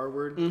slow R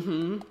word.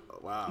 Mm-hmm.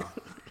 Wow.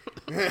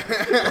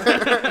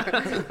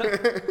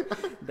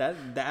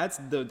 That's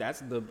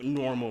the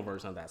normal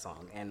version of that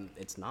song, and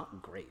it's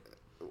not great.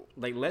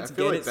 Like "Let's I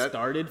feel Get like It that-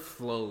 Started"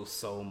 flows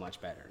so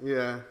much better.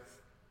 Yeah.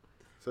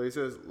 So he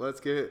says, "Let's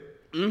get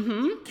it."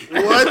 Mm-hmm.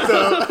 What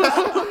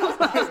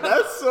the?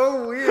 That's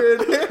so weird.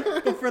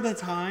 But for the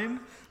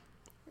time,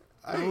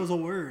 that was a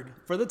word.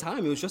 For the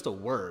time, it was just a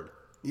word.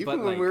 Even but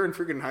when like, we were in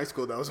freaking high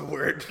school, that was a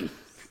word.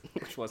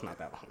 which was not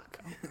that long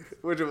ago.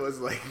 Which was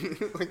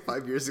like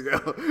 5 years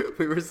ago.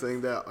 We were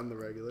saying that on the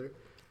regular.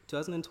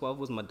 2012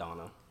 was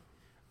Madonna.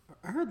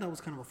 I heard that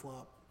was kind of a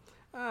flop.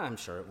 I'm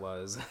sure it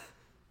was.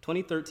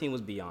 2013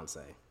 was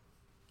Beyonce.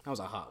 That was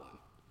a hot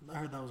one. I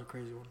heard that was a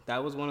crazy one.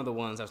 That was one of the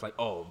ones I was like,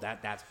 oh,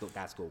 that's the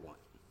one.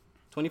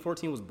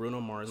 2014 was Bruno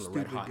Mars and the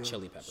Red Hot good.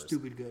 Chili Peppers.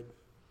 Stupid good.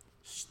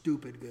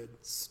 Stupid good.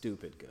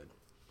 Stupid good.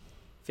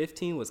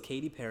 15 was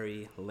Katy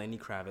Perry, Lenny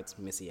Kravitz,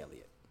 Missy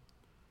Elliott.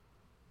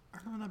 I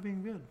remember that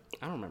being good.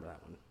 I don't remember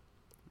that one.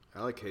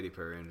 I like Katy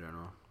Perry in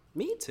general.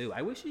 Me too.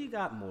 I wish she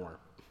got more.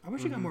 I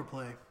wish she got more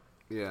play.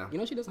 Yeah. You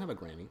know she doesn't have a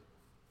Grammy.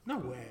 No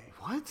way.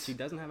 What? She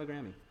doesn't have a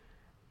Grammy.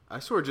 I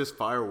swear just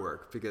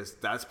Firework because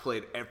that's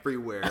played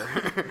everywhere.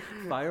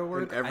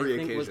 Firework, On every I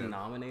think, was occasion.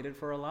 nominated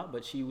for a lot,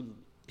 but she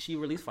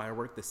released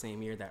Firework the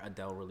same year that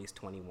Adele released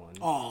 21.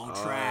 Oh,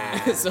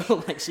 trash.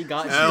 So like she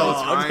got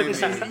Timing.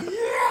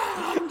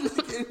 I'm just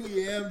getting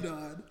yammed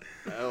on.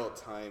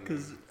 Timing.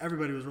 Because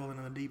everybody was rolling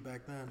on the deep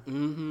back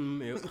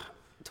then.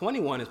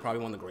 21 is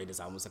probably one of the greatest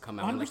albums to come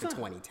out in like the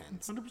 100%.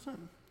 2010s. 100%.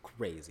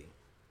 Crazy.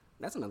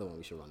 That's another one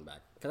we should run back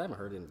because I haven't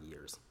heard it in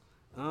years.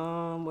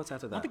 What's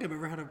after I that? don't think I've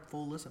ever had a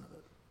full listen of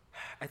it.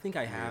 I think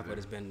I have, but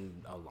it's been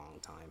a long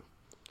time.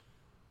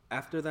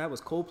 After that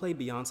was Coldplay,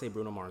 Beyonce,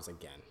 Bruno Mars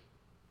again.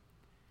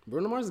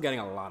 Bruno Mars is getting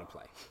a lot of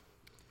play.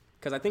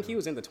 Because I think he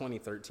was in the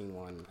 2013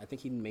 one. I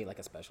think he made like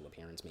a special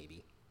appearance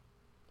maybe.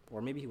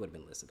 Or maybe he would have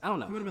been listed. I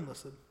don't It would know. have been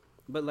listed.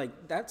 But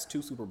like, that's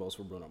 2 Super Bowls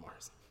for Bruno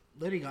Mars.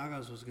 Lady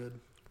Gaga's was good.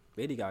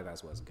 Lady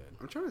Gaga's was good.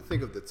 I'm trying to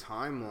think of the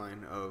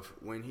timeline of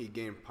when he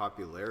gained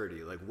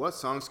popularity. Like what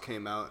songs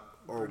came out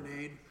or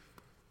Grenade.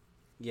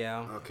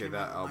 Yeah. okay, Came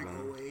that out in,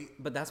 album. like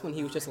 08. But that's when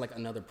he was just like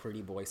another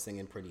pretty boy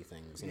singing pretty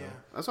things, you know? Yeah.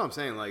 That's what I'm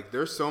saying. Like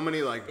there's so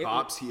many like It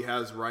bops he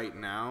has right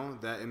now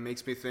that it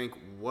makes me think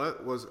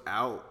what was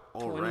out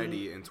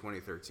already in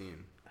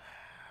 2013.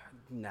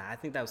 Nah, I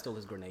think that was still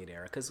his Grenade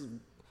era. Because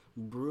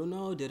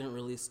Bruno didn't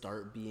really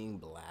start being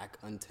black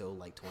until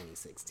like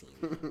 2016.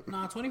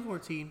 Nah,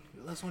 2014.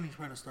 That's when he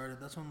kind of started.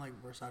 That's when like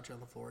Versace on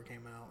the Floor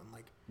came out and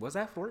like Was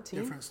that 14?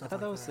 Different I stuff thought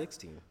that like was that.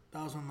 16.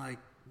 that was when like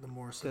the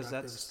more seductive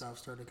that's- stuff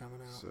started coming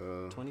out.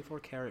 So 24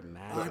 Karat I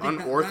Magic. think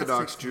that-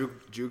 Unorthodox that's 16.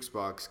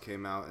 Jukebox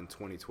came out in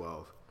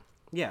 2012.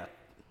 Yeah.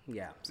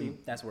 Yeah. See,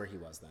 that's where he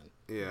was then.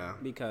 Yeah.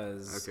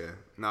 Because Okay.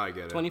 Now I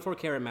get it. 24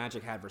 Karat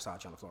Magic had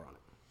Versace on the floor on it.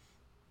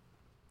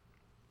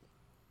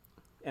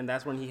 And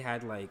that's when he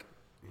had like,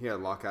 He had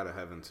Lock Out of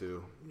Heaven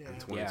too Yeah. in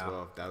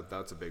 2012.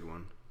 That's a big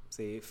one.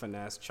 see,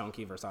 Finesse,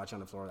 Chunky, Versace on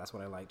the floor. That's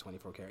what I like,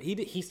 24 Karat.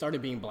 He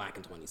started being black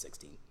in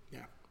 2016. Yeah.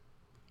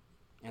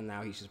 And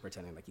now he's just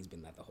pretending like he's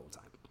been that the whole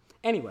time.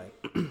 Anyway,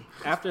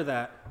 after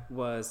that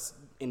was,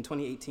 in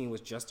 2018,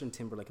 was Justin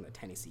Timberlake and the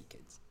Tennessee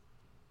Kids.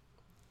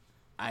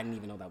 I didn't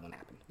even know that one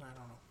happened. I don't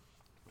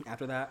know.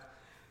 After that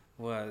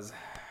was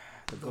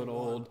the good one.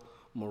 old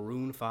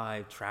Maroon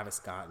 5, Travis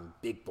Scott, and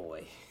Big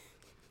Boy.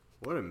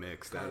 What a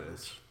mix that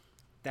is.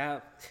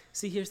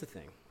 See, here's the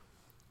thing.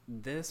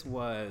 This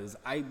was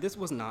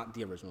not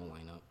the original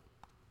lineup.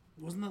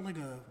 Wasn't that like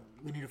a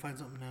we need to find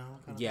something now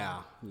kind of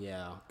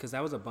Yeah, because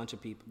that was a bunch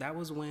of people. That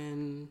was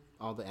when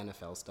all the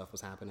NFL stuff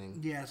was happening.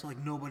 thing? Yeah, so like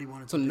nobody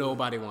wanted So to do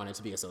nobody wanted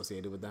to be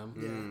associated with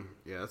them.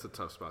 Yeah, that's a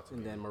tough spot to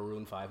And be. then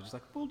Maroon 5 was just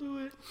like, we'll do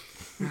it.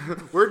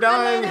 We're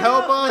dying.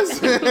 Help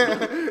us.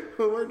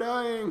 We're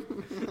dying.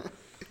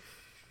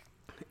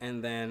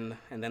 And then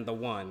the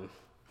one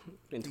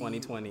in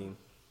 2020,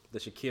 the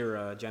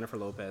Shakira, Jennifer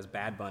Lopez,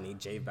 Bad Bunny,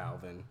 J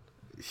Balvin.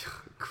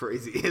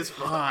 Crazy as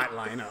fuck. Hot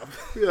lineup.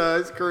 Yeah,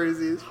 it's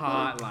crazy as fuck.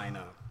 Hot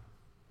lineup.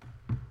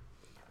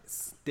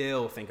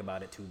 Still think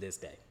about it to this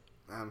day.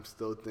 I'm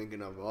still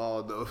thinking of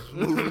all those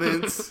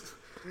movements.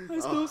 I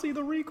still see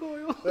the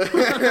recoil.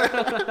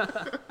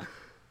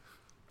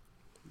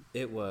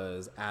 It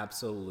was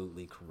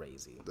absolutely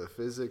crazy. The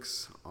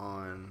physics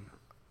on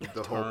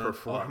the whole Turned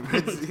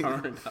performance. up.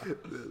 Turned up.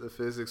 The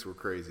physics were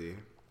crazy.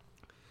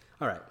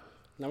 All right.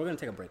 Now we're going to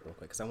take a break real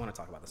quick because I want to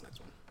talk about this next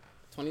one.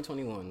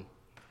 2021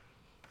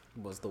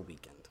 was The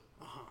Weeknd.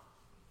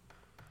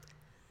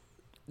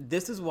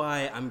 This is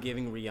why I'm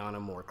giving Rihanna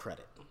more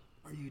credit.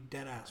 Are you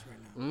dead ass right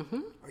now?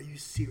 Mm-hmm. Are you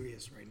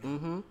serious right now?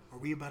 Mm-hmm. Are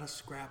we about to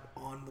scrap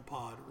on the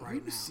pod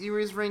right now?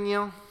 Serious right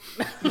now?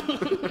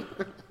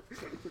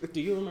 Do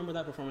you remember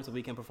that performance, the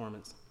Weeknd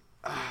performance?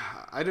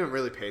 I didn't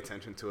really pay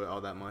attention to it all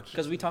that much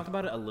Because we talked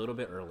about it a little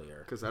bit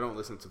earlier. because I don't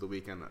listen to The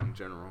Weeknd in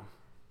general.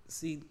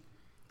 See,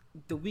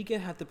 The Weeknd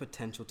had the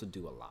potential to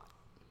do a lot,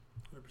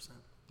 100%.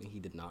 and he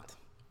did not.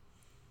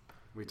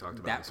 We talked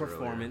about That this earlier.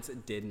 performance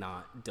did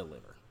not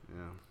deliver,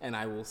 Yeah. and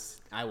I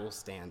will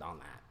stand on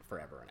that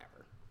forever and ever.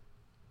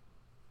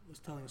 I was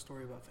telling a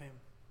story about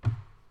Fame.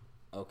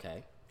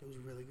 Okay, It was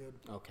really good.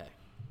 okay.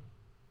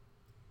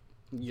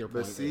 Your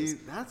point But see, is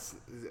that's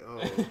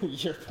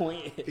your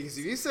point is because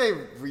if you say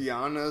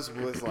Rihanna's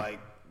was like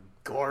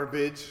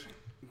garbage,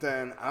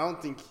 then I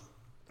don't think.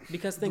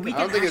 because The think I Weeknd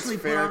don't think it's actually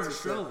put fair on a to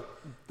say- show.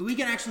 The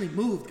Weeknd actually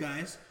moved,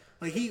 guys.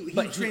 Like he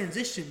But he-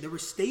 transitioned. There were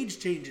stage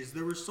changes.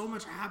 There was so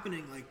much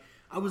happening. Like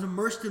I was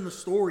immersed in the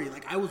story.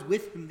 Like I was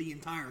with him the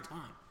entire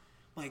time.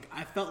 Like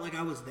I felt like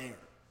I was there.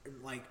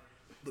 like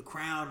the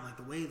crowd, and like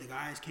the way the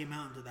guys came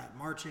out into that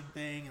marching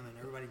thing, and then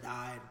everybody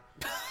died.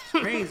 It's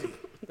crazy.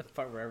 The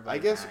part where I everybody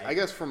guess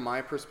died. from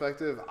my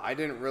perspective, I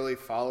didn't really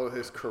follow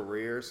his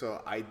career,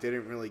 so I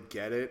didn't really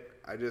get it.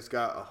 I just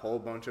got a whole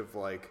bunch of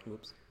like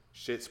Whoops.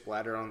 shit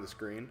splattered on the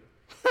screen.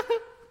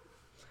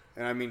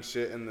 And I mean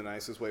shit in the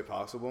nicest way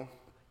possible.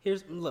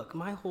 Look,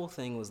 my whole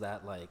thing was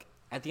that, like,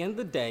 at the end of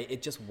the day,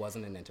 it just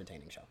wasn't an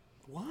entertaining show.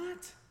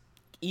 What?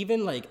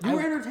 Even, like, You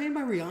were entertained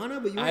by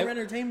Rihanna, but you I- were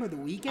entertained by The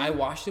Weeknd? I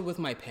watched it with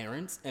my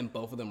parents, and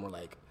both of them were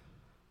like,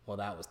 well,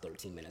 that was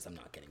 13 minutes I'm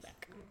not getting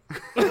back.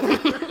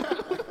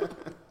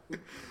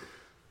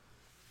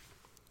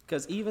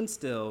 Because even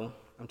still,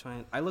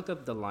 I looked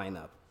up the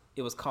lineup.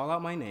 It was Call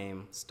Out My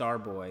Name,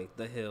 Starboy,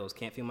 The Hills,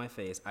 Can't Feel My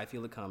Face, I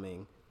Feel It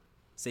Coming,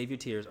 Save Your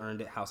Tears,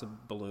 Earned It, House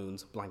of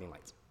Balloons, Blinding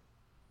Lights.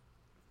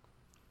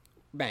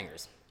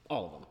 Bangers,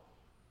 all of them.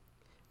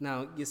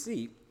 Now, you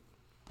see,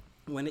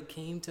 when it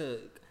came to,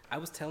 I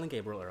was telling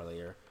Gabriel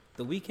earlier,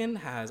 The Weeknd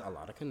has a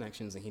lot of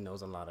connections and he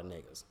knows a lot of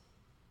niggas.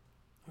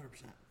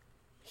 100%.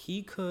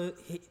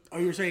 Oh,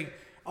 you're saying,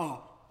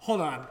 oh,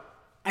 hold on.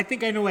 I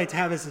think I know why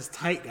Tavis is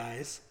tight,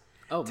 guys.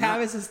 Oh,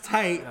 Tavis is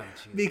tight Oh,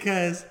 jeez.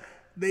 because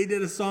they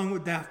did a song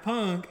with Daft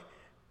Punk,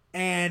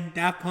 and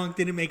Daft Punk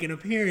didn't make an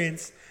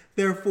appearance.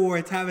 Therefore,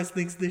 Tavis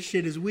thinks this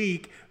shit is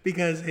weak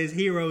because his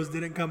heroes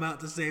didn't come out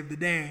to save the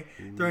day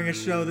during a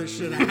show that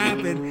should have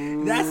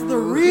happened. That's the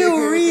real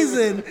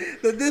reason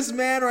that this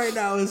man right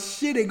now is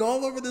shitting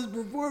all over this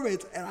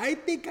performance. And I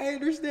think I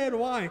understand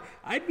why.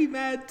 I'd be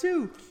mad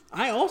too.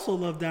 I also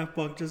love Daft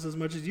Punk just as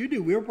much as you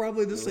do. We were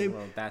probably the same.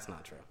 Well, that's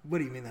not true. What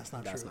do you mean that's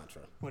not true? That's not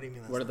true. What do you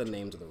mean that's What are not the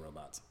names of the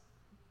robots?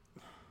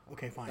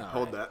 Okay, fine.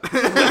 Hold that.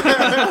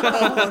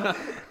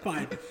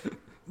 Fine.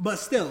 But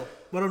still,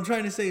 what I'm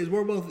trying to say is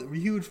we're both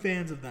huge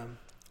fans of them,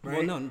 right?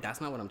 Well, no, that's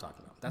not what I'm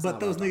talking about. That's But not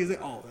those what I'm niggas,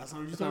 talking about. that's not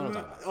what you're That's not talking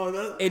what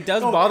about. I'm Oh, It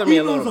does bother me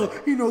a little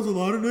bit. He knows a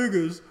lot of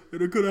niggas,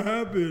 and it could have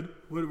happened.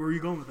 Where are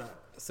you going with that?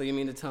 So you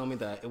mean to tell me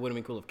that it wouldn't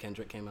be cool if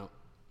Kendrick came out?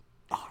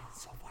 Oh,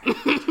 that's so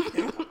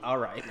funny. All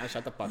right, now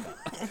shut the fuck up.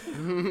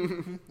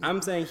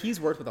 I'm saying he's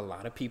worked with a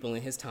lot of people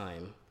in his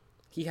time.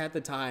 He had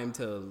the time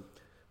to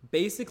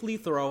basically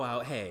throw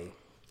out, hey,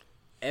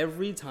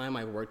 every time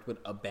I worked with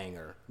a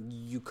banger,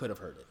 you could have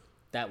heard it.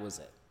 That was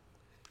it.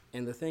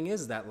 And the thing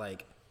is that,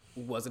 like,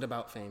 was it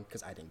about fame?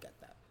 Because I didn't get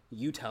that.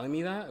 You telling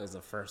me that is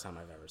the first time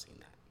I've ever seen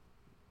that.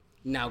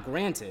 Now,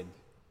 granted,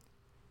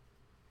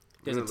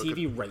 there's a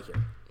TV right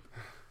here.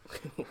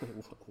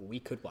 We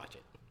could watch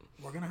it.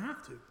 We're gonna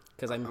have to.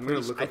 Because I'm gonna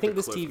look I up think the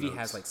this cliff TV notes.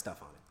 has, like,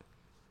 stuff on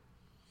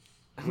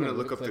it. I'm gonna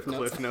look up the Cliff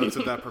notes. cliff notes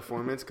of that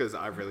performance because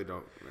I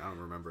don't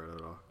remember it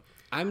at all.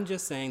 I'm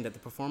just saying that the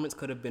performance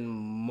could have been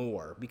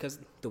more because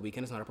The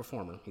Weeknd is not a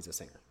performer; he's a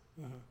singer.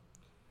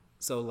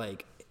 So,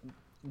 like,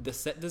 the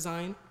set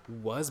design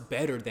was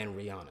better than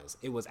Rihanna's.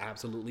 It was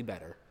absolutely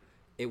better.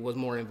 It was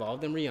more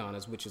involved than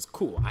Rihanna's, which is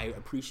cool. I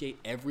appreciate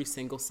every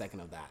single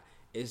second of that.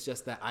 It's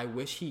just that I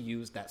wish he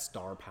used that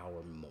star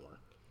power more.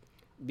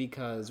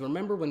 Because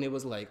remember when it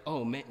was like,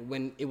 oh man,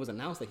 when it was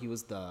announced that he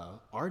was the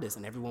artist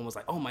and everyone was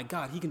like, oh my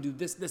God, he can do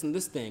this, this, and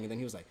this thing. And then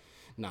he was like,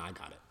 nah, I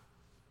got it.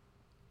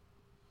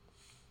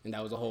 And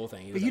that was the whole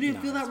thing. He But was you like, didn't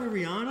 "Nah, feel that that's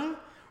with it." Rihanna?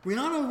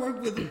 Rihanna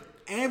worked with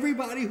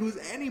everybody who's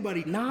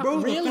anybody. Not Bro,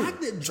 really. the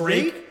fact that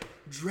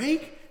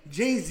Drake,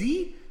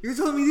 Jay-Z, you're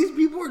telling me these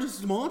people are just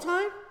small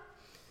time?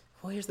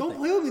 Well, here's the Don't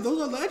thing. play with me.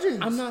 Those are legends.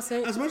 I'm not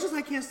saying- As much as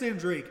I can't stand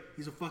Drake,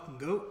 he's a fucking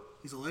goat.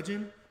 He's a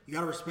legend. You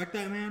gotta respect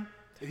that man.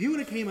 If he would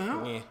have came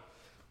out, Yeah,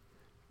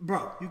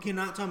 bro, you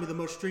cannot tell me the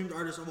most streamed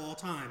artist of all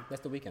time.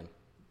 that's The Weeknd.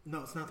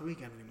 No, it's not The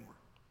Weeknd anymore.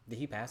 Did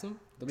he pass him?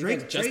 The Drake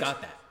Weeknd just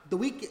got that.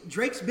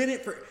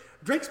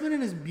 Drake's been in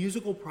his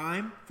musical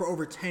prime for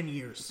over 10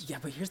 years. Yeah,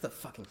 but here's the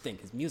fucking thing.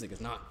 His music is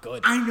not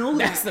good. I know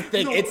That's that. the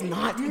thing. No, It's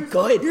not here's-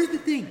 good. Here's the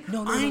thing.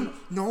 No,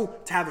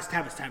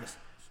 Tavis.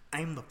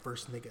 I'm the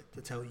first nigga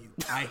to tell you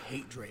I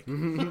hate Drake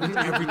with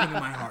everything in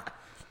my heart.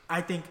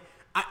 I think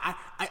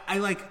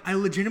I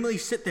legitimately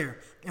sit there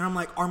and I'm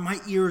like, are my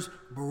ears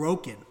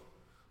broken?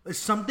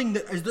 Is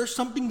there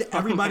something that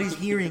everybody's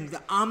hearing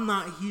that I'm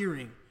not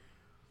hearing?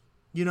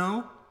 You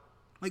know?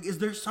 Like, is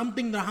there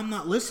something that I'm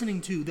not listening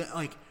to that,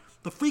 like,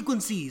 the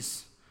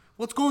frequencies?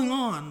 What's going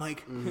on?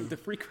 Like, The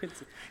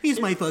frequency. it's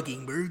my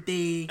fucking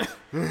birthday.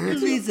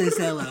 It's a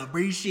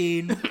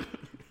celebration.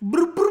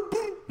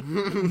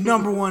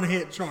 #1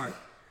 hit chart.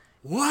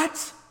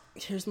 What?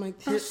 Here's my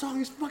That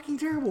song is fucking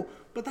terrible.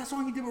 But that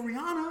song he did with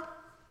Rihanna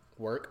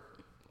work.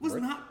 was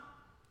Work? not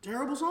a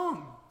terrible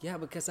song. Yeah,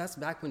 because that's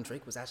back when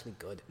Drake was actually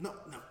good. No.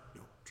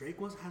 Drake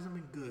hasn't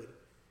been good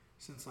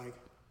since, like,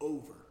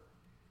 Over.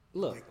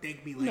 Look, Like,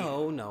 Thank Me Later.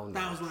 no.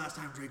 That was the last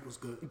time Drake was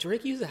good.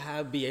 Drake used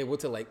to be able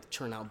to, like,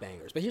 churn out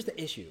bangers. But here's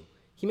the issue.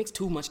 He makes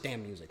too much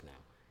damn music now.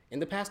 In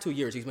the past 2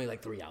 years, he's made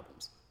like 3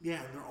 albums.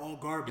 Yeah, and they're all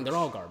garbage. And they're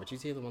all garbage. You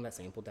see the one that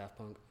sampled Daft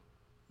Punk?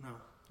 No.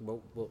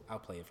 Well, I'll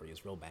play it for you.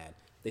 It's real bad.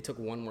 They took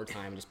one more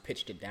time and just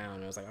pitched it down.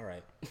 And I was like, all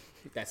right,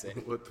 that's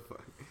it. What the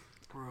fuck?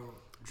 Bro,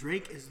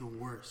 Drake is the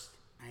worst.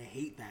 I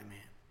hate that man.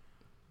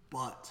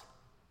 But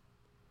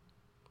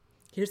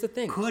Here's the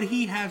thing. could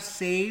he have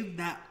saved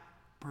that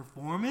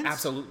performance,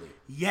 Absolutely.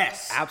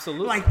 yes,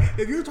 Absolutely. Like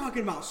if you're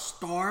talking about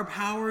star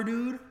power,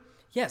 dude.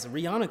 Yes,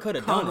 Rihanna could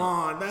have done Come it.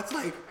 on, that's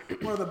like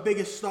one of the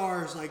biggest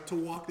stars like to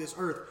walk this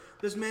earth.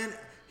 This man,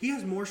 he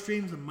has more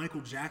streams than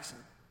Michael Jackson.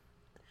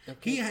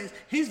 Okay. He has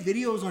his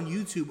videos on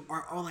YouTube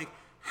are like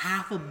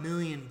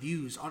 500,000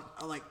 views on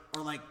or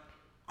like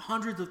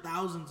hundreds of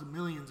thousands of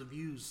millions of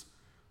views.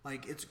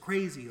 Like it's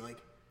crazy. Like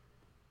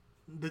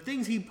the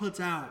things he puts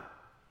out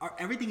are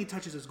everything he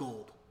touches is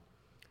gold.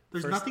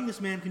 There's nothing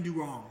this man can do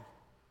wrong.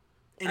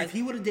 And if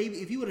he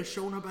would have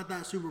shown up at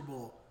that Super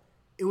Bowl,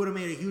 it would have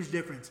made a huge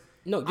difference.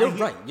 No, you're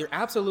right. You're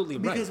absolutely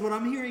right. Because what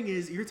I'm hearing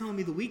is you're telling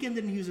me The Weeknd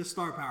didn't use his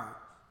star power.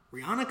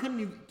 Rihanna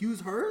couldn't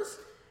use hers?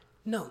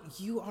 No,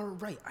 you are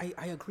right.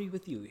 I agree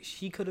with you.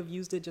 She could have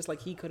used it just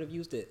like he could have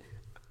used it.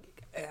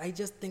 I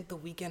just think The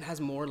Weeknd has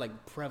more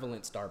like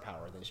prevalent star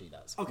power than she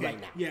does right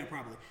now. Yeah,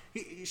 probably.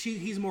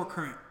 He's more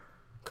current.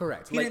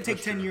 Correct. He didn't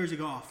take 10 years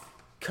ago off.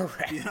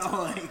 Correct. You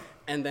know, like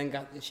And then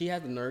she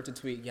had the nerve to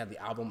tweet, yeah, the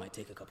album might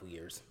take a couple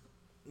years.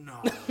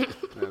 no.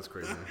 That's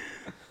crazy.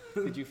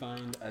 Did you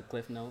find a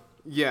cliff note?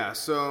 Yeah,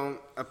 so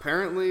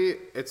apparently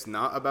it's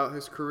not about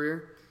his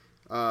career.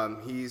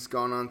 He's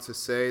gone on to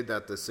say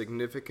that the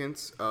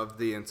significance of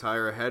the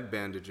entire head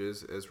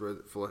bandages is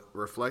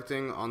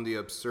reflecting on the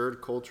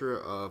absurd culture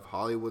of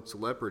Hollywood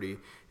celebrity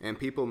and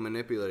people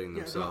manipulating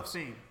Yeah, it's about themselves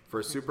fame.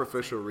 for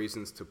superficial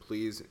reasons to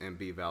please and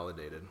be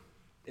validated.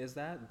 Is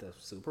that the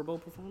Super Bowl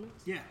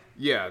performance? Yeah.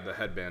 Yeah, the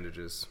head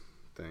bandages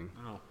thing.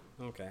 Oh,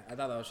 okay. I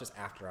thought that was just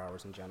After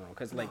Hours in general.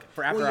 Because like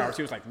for After Hours,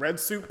 he was like red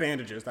suit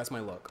bandages. That's my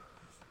look.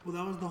 Well,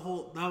 that was the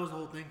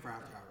whole thing for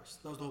After Hours.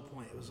 That was the whole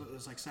point. It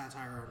was like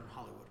satire on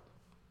Hollywood.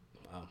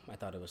 Oh, I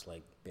thought it was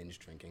like binge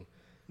drinking.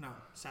 No,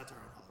 satire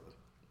on Hollywood.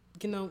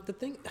 You know, the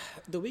thing,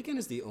 The Weeknd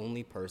is the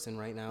only person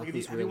right now Like,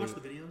 who's have really. you watched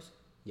the videos?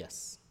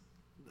 Yes.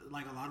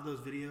 Like a lot of those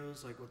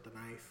videos, like with the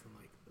knife and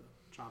like the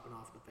chopping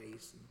off the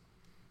face and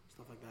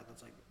stuff like that.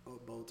 That's like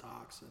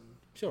Botox and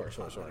Sure.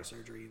 cosmetic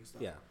surgery and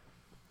stuff. Yeah.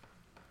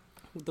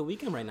 The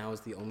Weeknd right now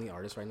is the only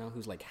artist right now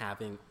who's like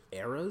having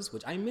eras,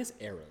 which I miss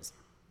eras.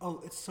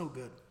 Oh, it's so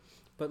good.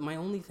 But my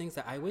only thing is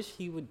that I wish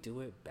he would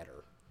do it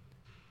better.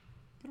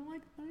 You don't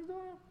like how he's doing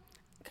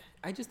it?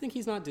 I just think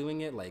he's not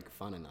doing it like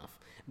fun enough.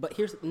 But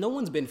no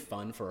one's been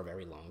fun for a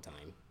very long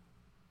time.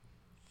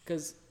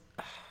 Cause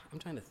I'm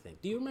trying to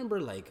think. Do you remember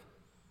like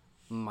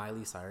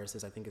Miley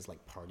Cyrus's, I think is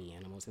like Party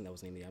Animals, I think that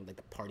was the name of the album, like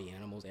the Party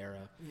Animals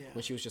era, Yeah.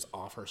 when she was just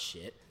off her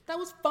shit? That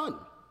was fun.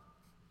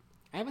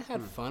 I haven't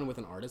had fun with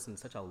an artist in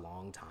such a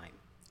long time.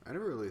 I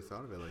never really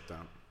thought of it like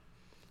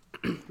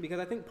that. Because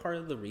I think part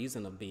of the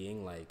reason of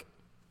being like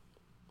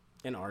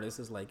an artist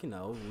is like, you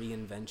know,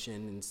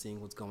 reinvention and seeing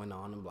what's going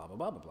on and blah, blah,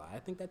 blah, blah, blah. I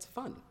think that's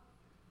fun.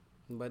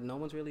 But no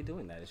one's really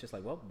doing that. It's just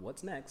like, well,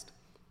 what's next?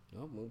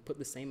 Well, we'll put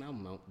the same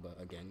album out,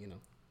 but again, you know.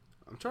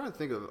 I'm trying to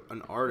think of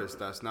an artist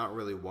that's not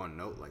really one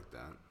note like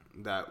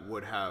that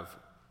would have,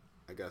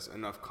 I guess,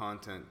 enough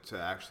content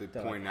to actually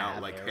To, point like, out,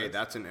 have like, hey, eras?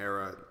 that's an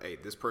era. Hey,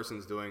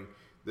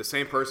 the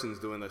same person's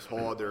doing this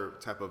whole other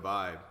type of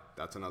vibe.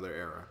 That's another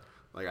era.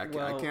 Like, I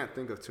Well- can't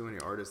think of too many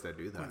artists that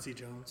do that. Quincy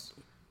Jones.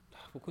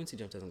 Well, Quincy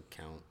Jones doesn't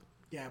count.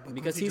 Yeah, but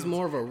Because Quincy he's Jones,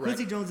 more of a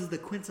Quincy Jones is the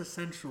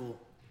quintessential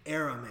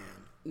era man.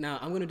 Now,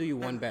 I'm going to do you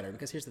one better,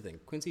 because here's the thing.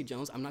 Quincy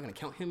Jones, I'm not going to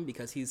count him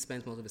because he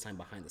spends most of his time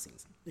behind the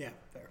scenes. Yeah,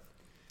 fair.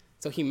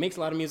 So he makes a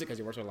lot of music because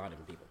he works with a lot of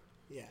different people.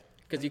 Yeah.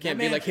 Because you That can't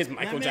be man- like his that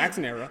Michael man-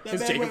 Jackson era, that his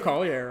man Jacob went-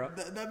 Collier era.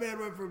 That man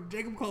went from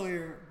Jacob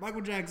Collier,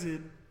 Michael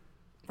Jackson,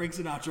 Frank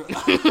Sinatra.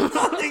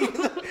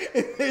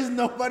 If there's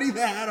nobody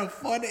that had a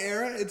fun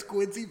era, it's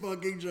Quincy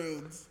fucking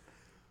Jones.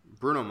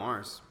 Bruno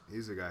Mars,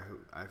 he's a guy who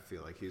I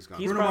feel like he's gone.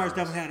 He's Bruno probably- Mars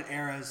definitely had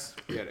eras.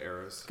 He had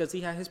eras. Because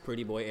he had his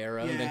pretty boy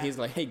era, and then Yeah. he's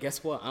like, "Hey,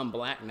 guess what? I'm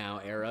black now."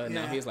 Era, and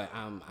now Yeah. he's like,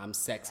 "I'm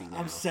sexy now."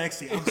 I'm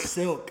sexy. I'm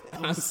silk.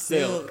 I'm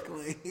silk. silk.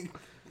 Like,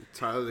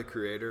 Tyler, the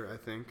Creator, I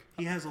think.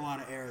 he has a lot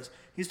of eras.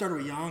 He started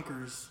with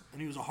Yonkers, and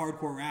he was a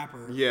hardcore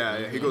rapper.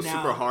 Yeah, he goes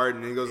Now- super hard,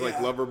 and he goes like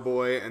yeah. Lover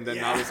Boy, and then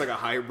now Yeah. it's like a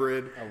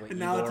hybrid. Oh, with And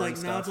now Igor it's like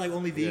and now it's stuff. like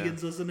only Yeah.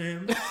 vegans listen to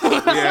him.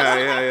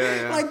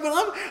 Yeah. Like, but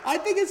I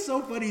think it's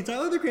so funny.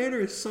 Tyler the Creator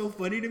is so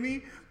funny to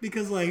me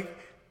because like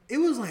it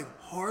was like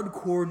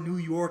hardcore New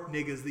York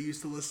niggas that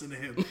used to listen to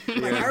him.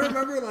 Like I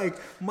remember like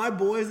my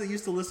boys that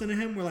used to listen to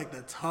him were like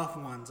the tough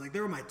ones. Like they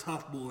were my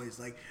tough boys.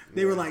 Like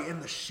they were like in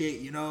the shit,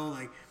 you know,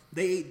 like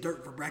they ate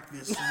dirt for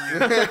breakfast and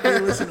like they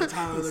listened to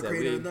Tyler the Said we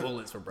Creator. ate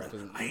bullets for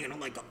breakfast. I ain't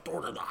like the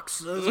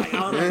Orthodox. I was like,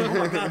 oh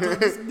my god,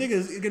 this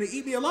nigga's gonna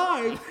eat me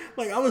alive.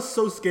 Like I was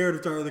so scared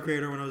of Tyler the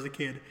Creator when I was a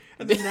kid,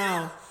 and then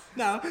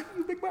now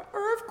you make my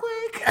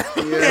earthquake.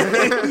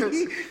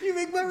 You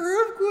make my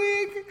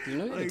earthquake. Do you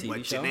know he had a TV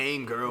What's show? your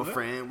name,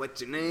 girlfriend?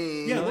 What's your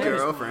name, Yeah, Lotus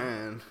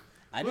girlfriend?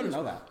 I didn't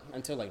know that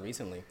until like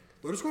recently.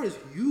 Lotus Card is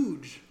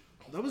huge.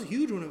 That was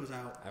huge when it was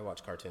out. I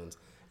watch cartoons.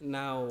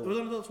 Now It was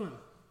on Adult Swim.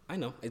 I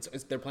know it's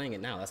they're playing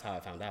it now. That's how I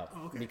found out.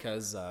 Oh, okay.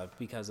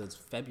 Because it's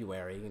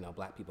February, you know,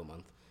 Black People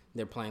Month.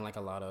 They're playing like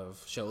a lot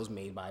of shows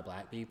made by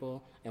Black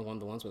people, and one of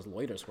the ones was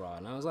Loiter Squad,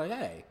 and I was like,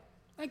 hey,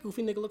 that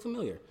goofy nigga look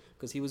familiar,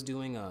 because he was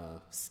doing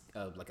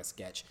like a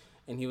sketch,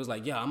 and he was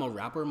like, yeah, I'm a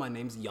rapper. My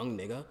name's Young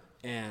Nigga.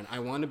 and I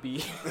want to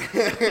be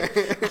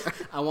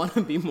I want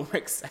to be more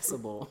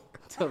accessible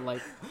to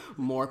like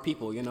more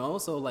people, you know.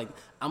 So like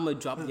I'm gonna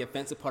drop the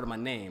offensive part of my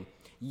name,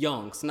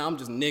 Young. So now I'm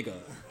just nigga.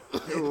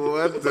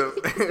 What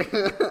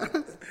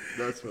the?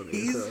 That's funny.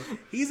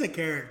 He's a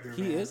character.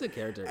 He man. is a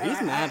character.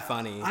 He's mad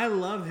funny. I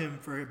love him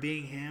for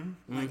being him.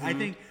 Like I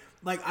think,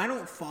 like I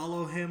don't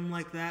follow him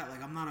like that.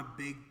 Like I'm not a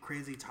big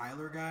crazy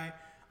Tyler guy.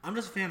 I'm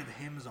just a fan of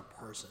him as a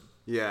person.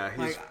 Yeah, he's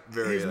Like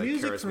very his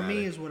music charismatic. for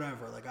me is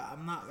whatever. Like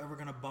I'm not ever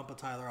gonna bump a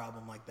Tyler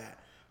album like that.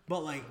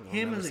 But like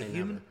him never as a say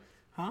human, never.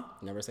 huh?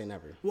 Never say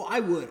never. Well, I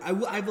would.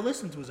 I've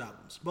listened to his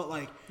albums, but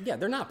like Yeah,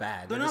 they're not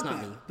bad. they're just not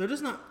not bad. me. They're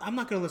just not. I'm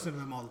not gonna listen to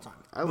them all the time.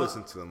 I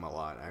listen to them a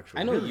lot,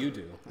 actually. I know you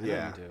do. I know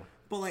Yeah. you do.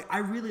 But like I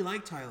really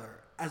like Tyler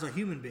as a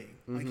human being.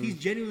 Like he's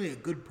genuinely a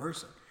good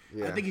person. I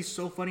Yeah. think he's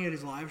so funny at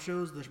his live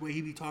shows. The way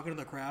he be talking to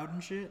the crowd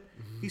and shit.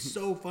 He's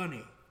so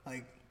funny.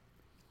 Like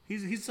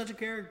he's such a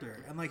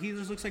character, and like he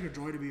just looks like a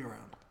joy to be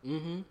around.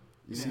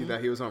 You see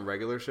that he was on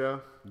Regular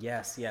Show?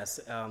 Yes.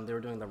 They were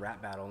doing the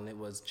rap battle, and it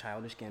was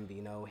Childish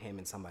Gambino, him,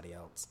 and somebody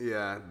else.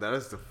 Yeah, that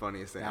is the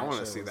funniest thing. I want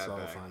to shit see was that so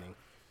back. funny.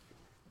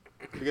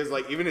 Because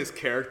like even his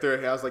character,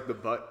 he has like the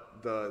butt,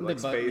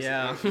 space,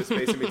 yeah. the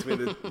space in between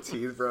the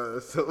teeth, bro.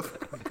 That's so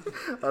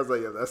I was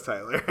like, yeah, that's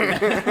Tyler.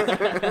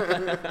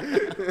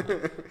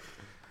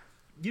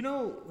 You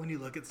know when you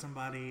look at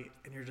somebody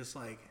and you're just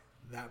like,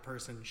 that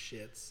person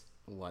shits.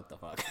 What the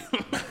fuck?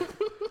 I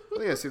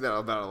think I see that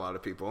about a lot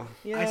of people.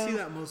 I see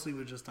that mostly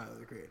with just Tyler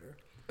the Creator.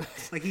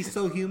 Like he's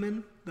so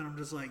human that I'm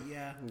just like,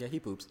 yeah, Yeah, he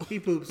poops. he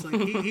poops. Like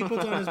he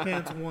puts on his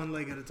pants one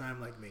leg at a time,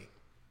 like me.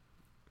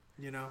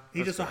 You know,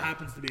 he just so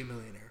happens to be a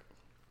millionaire.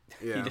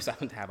 Yeah, He just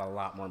happened to have a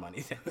lot more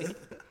money than me.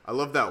 I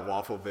love that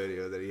waffle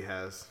video that he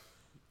has.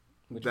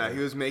 Which that one?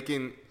 he was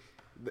making.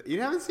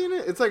 You haven't seen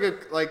it? It's like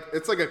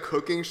a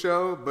cooking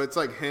show, but it's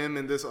like him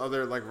and this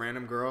other like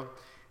random girl,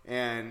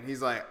 and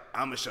he's like,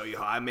 "I'm gonna show you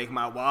how I make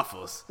my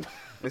waffles,"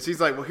 and she's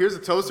like, "Well, here's a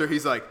toaster."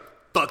 He's like,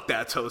 "Fuck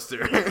that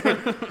toaster,"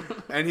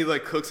 and he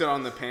like cooks it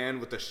on the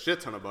pan with a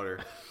shit ton of butter,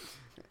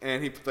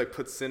 and he like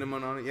puts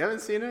cinnamon on it. You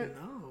haven't seen it?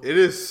 No. It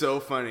is so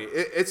funny.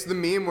 It's the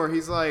meme where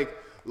he's like,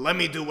 "Let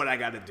me do what I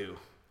gotta do,"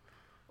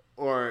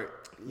 or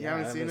you Yeah, I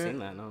haven't seen it?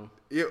 that, no.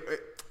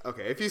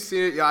 Okay, if you've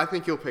seen it, yeah, I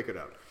think you'll pick it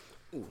up.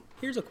 Ooh,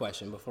 here's a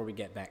question before we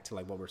get back to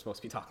like what we're supposed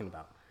to be talking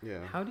about.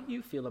 Yeah. How do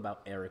you feel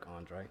about Eric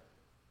Andre?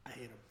 I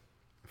hate him.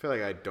 I feel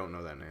like I don't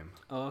know that name.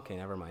 Oh, okay,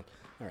 never mind.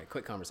 All right,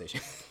 quick conversation.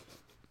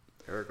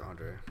 Eric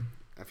Andre.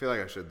 I feel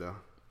like I should though.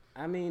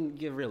 I mean,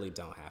 you really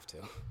don't have to.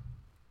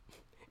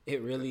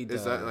 It really does.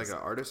 Is that like an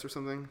artist or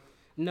something?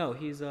 No,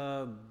 he's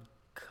a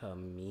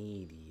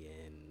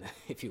comedian,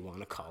 if you want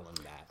to call him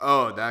that.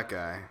 Oh, that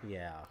guy.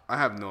 Yeah. I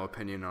have no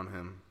opinion on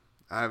him.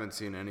 I haven't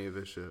seen any of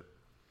his shit.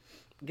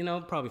 You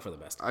know, probably for the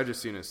best. I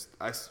just seen his.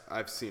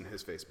 I've seen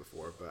his face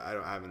before, but I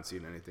haven't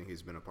seen anything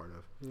he's been a part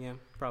of. Yeah,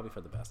 probably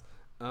for the best.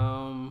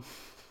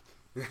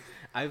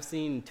 I've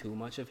seen too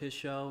much of his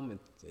show.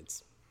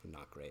 It's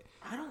not great.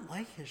 I don't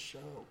like his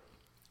show.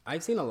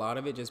 I've seen a lot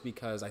of it just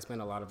because I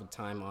spend a lot of the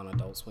time on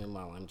Adult Swim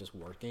while I'm just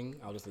working.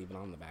 I'll just leave it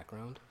on in the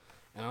background.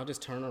 And I'll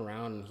just turn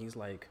around and he's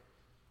like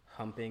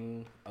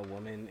humping a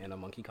woman in a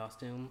monkey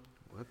costume.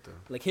 What the?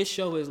 Like his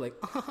show is like,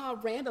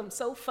 random,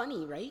 so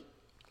funny, right?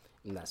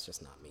 And that's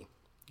just not me.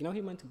 You know,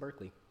 he went to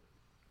Berkeley.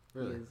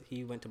 Really?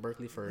 He went to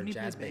Berkeley for Didn't he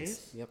jazz play bass.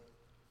 bass? Yep.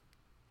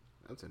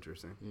 That's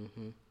interesting. I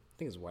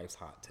think his wife's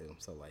hot too.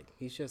 So like,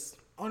 he's just.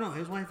 Oh no,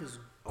 his wife is.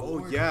 Oh,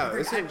 gorgeous. yeah, I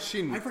forget, isn't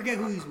she- I forget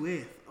who he's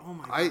with. Oh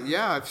my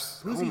god.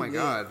 Who's Oh he my with?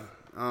 god.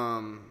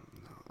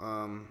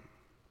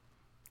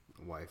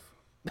 Wife.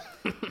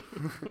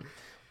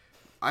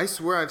 I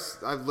swear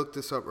I've looked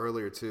this up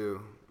earlier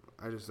too.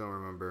 I just don't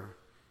remember.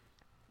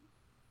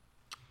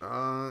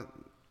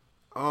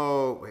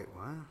 Oh wait,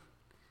 what?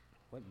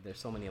 What? There's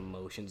so many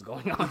emotions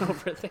going on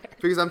over there.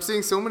 Because I'm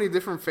seeing so many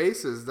different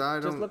faces that I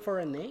Just don't. look for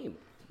a name.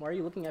 Why are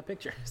you looking at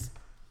pictures?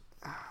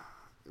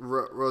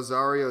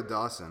 Rosario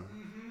Dawson.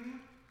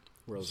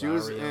 She was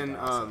Rosario in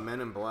Dawson.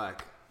 Men in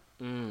Black.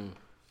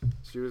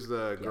 She was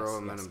the girl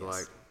in Men yes, in yes.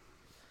 Black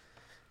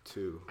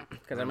 2.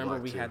 Because I remember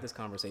we had this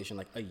conversation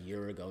like a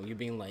year ago. You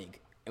being like,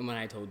 and when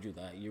I told you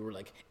that, you were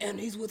like, and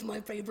he's with my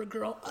favorite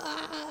girl.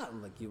 Ah!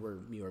 Like you were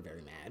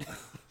very mad.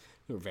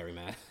 You were very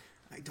mad.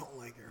 I don't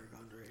like Eric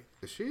Andre.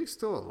 Is she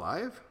still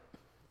alive?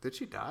 Did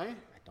she die?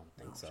 I don't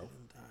think so.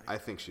 I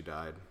think she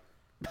died.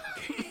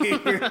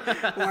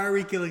 Why are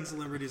we killing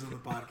celebrities on the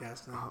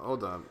podcast now?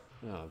 Hold on.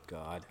 Oh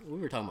God, we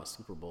were talking about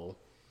Super Bowl.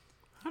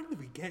 How did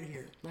we get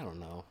here? I don't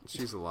know.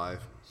 She's alive.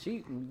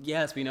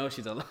 Yes, we know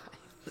she's alive.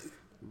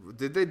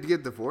 Did they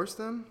get divorced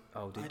then?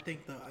 Oh, did I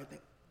think so.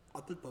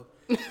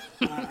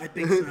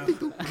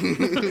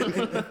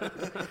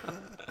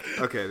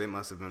 Okay, they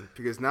must have been.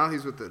 Because now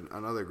he's with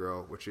another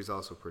girl, which she's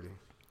also pretty.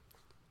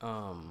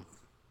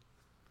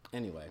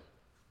 Anyway,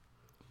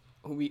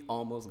 we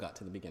almost got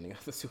to the beginning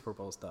of the Super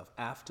Bowl stuff.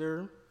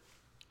 After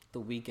the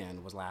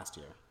weekend was last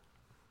year,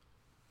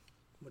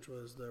 Which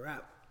was the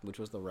rap. which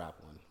was the rap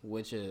one,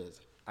 which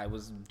is, I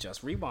was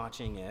just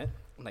rewatching it,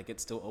 like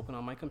it's still open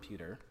on my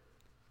computer.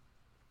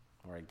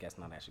 or I guess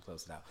not actually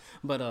closed it out.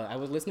 But I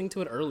was listening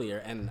to it earlier,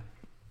 and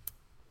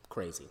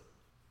crazy.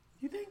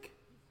 You think?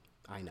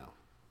 I know.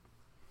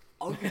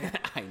 Okay.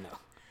 I know.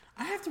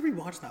 I have to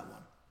rewatch that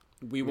one.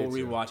 We will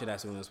rewatch it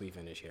as soon as we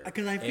finish here.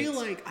 Because I feel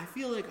like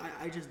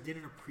I just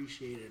didn't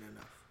appreciate it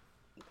enough.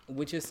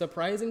 Which is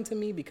surprising to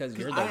me because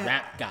you're the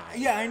rap guy.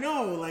 Yeah, I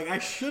know. Like I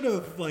should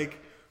have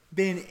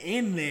been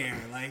in there.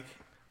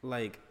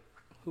 Like,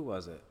 who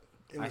was it?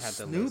 It was I had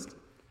the Snoop. list.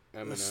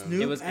 Eminem.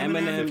 Snoop, It was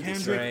Eminem,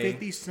 Kendrick, Dre.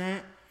 50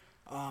 Cent,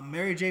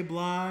 Mary J.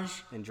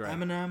 Blige, And Dre.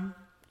 Eminem.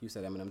 You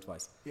said Eminem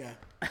twice. Yeah,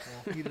 well,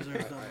 he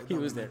deserves double. He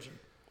was there. mention.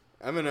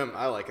 Eminem,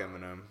 I like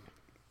Eminem.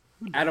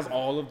 Out of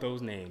all of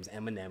those names,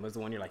 Eminem was the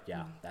one you're like,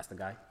 yeah, that's the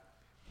guy.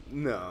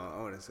 No,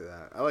 I wouldn't say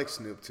that. I like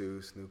Snoop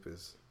too.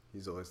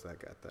 He's always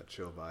that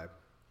chill vibe.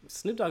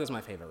 Snoop Dogg is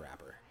my favorite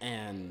rapper.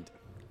 And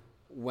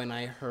when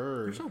I You're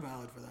heard... so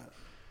valid for that.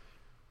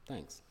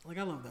 Thanks. Like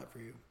I love that for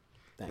you.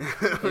 Thanks.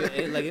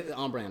 It's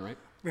on brand, right?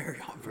 Very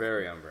on brand.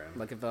 Very on brand.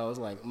 Like if I was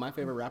like, my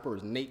favorite rapper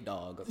is Nate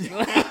Dogg.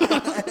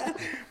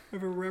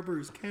 Favorite rapper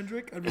is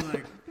Kendrick. I'd be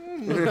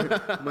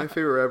like, My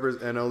favorite rapper is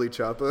NLE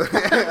Choppa.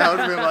 I would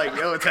have been like,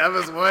 yo, it's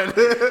Tavis one.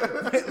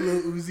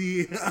 Lil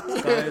Uzi.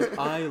 Guys,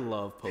 I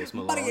love Post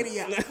Malone.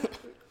 Let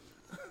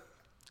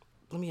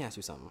Let me ask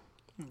you something.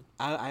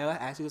 I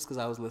asked you this because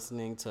I was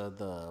listening to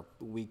the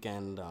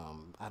Weekend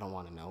I Don't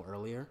Want to Know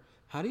earlier.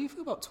 How do you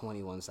feel about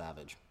 21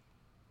 Savage?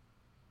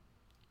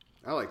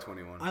 I like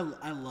 21.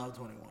 I love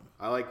 21.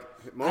 I like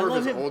I more love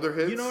of his him. older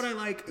hits. You know what I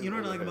like? You know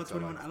what I Older like about hits I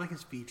 21? like. I like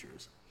his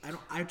features.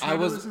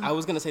 I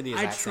was gonna say the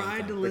exact same tried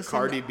to thing. The listen.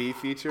 Cardi B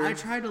feature. I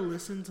tried to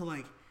listen to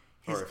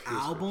his Or a few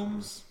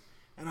albums,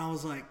 and I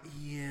was like,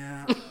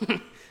 yeah,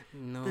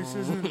 No. this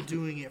isn't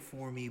doing it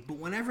for me. But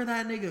whenever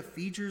that nigga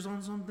features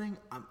on something,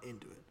 I'm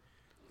into it.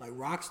 Like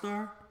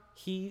Rockstar.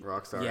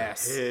 Rockstar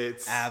Yes.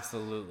 hits. And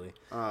Absolutely.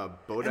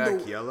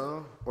 Bodak the-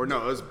 Yellow, or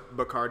no, it was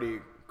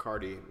Bacardi.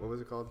 What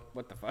was it called?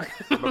 What the fuck?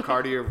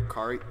 Bacardi or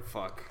Cari?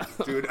 Fuck,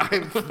 dude,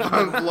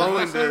 I'm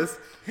blowing this.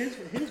 His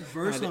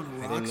verse on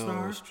I didn't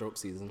know it was Rockstar. stroke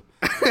season.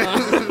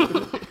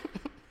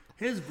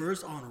 His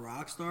verse on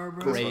Rockstar,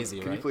 bro. Crazy,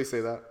 Can right? you please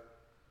say that?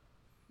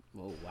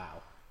 Oh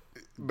wow.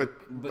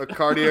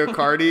 Bacardi or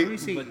Cardi? Let me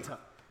see.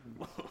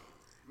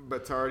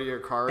 Bacardi or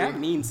Cardi? That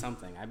means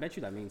something. I bet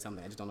you that means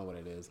something. I just don't know what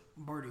it is.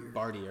 Bartier.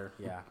 Bartier,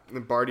 yeah.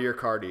 Bardi or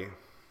Cardi?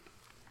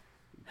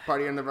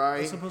 Party in the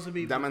body. It's supposed to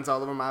be- Diamonds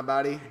all over my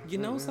body. You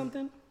know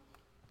something?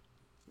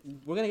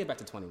 We're gonna get back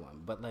to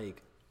 21, but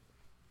like,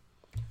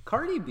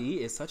 Cardi B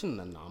is such an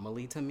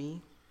anomaly to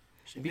me.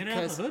 She made it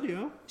out the hood,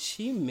 yo.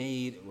 She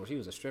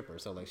was a stripper,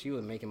 so like she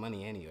was making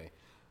money anyway.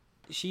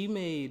 She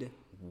made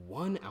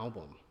one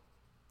album,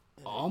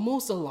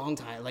 almost a long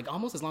time, like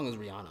almost as long as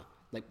Rihanna.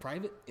 Like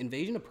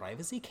Invasion of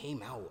Privacy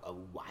came out a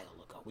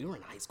while ago. We were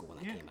in high school when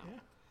that came out. Yeah.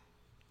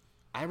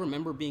 I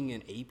remember being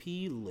in AP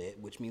Lit,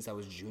 which means I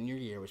was junior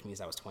year, which means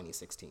I was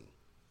 2016.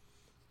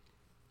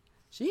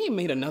 She ain't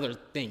made another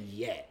thing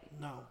yet.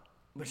 No.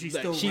 But she's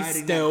Like, still she's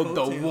riding still that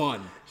the coattail.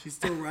 one. She's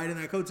still riding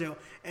that coattail.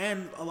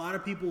 And a lot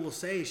of people will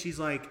say she's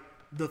like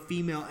the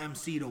female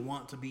MC to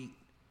want to beat.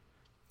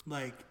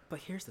 Like, But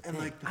here's the And,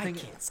 thing, like, the I thing-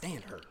 can't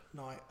stand her.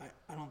 no,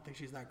 I don't think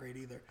she's that great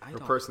either. I Her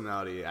don't.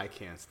 personality, I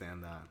can't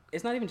stand that.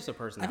 It's not even just a I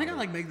personality. think I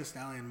like Meg Thee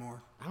Stallion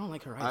more. I don't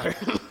like her either.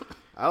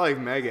 I like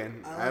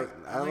Megan. I like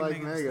I like Megan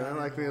Thee Megan. I Stallion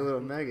like me a more. little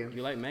Megan.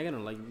 You like Megan or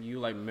like you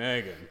like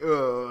Megan?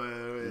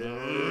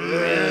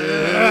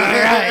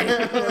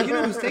 Well, you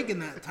know who's taking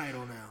that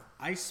title now?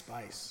 Ice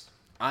Spice.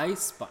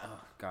 Oh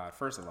God!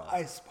 First of all,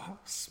 Ice Spice.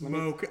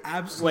 Smoke.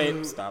 Absolute.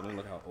 wait, stop. Let me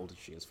look how old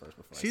she is first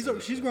before. I She's say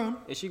this she's shit. grown.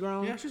 Is she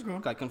grown? Yeah, she's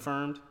grown. Got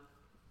confirmed.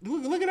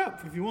 Look it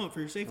up if you want for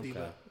your safety.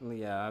 Okay.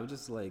 Yeah, I was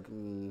just like,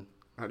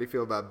 How do you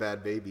feel about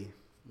Bad Baby?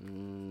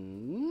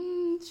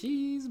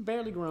 she's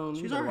barely grown.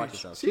 She's You better our watch age.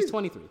 yourself. She's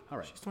 23. All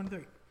right. She's 23.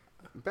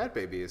 Bad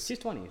Baby is. She's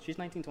 20. She's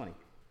 19, 20.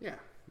 Yeah.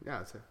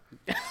 I'd say.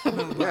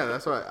 Yeah,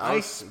 that's why I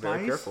Ice was very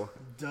Spice careful.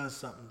 does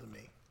something to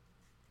me.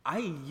 I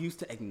used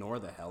to ignore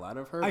the hell out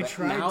of her. I but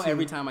tried now to.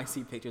 every time I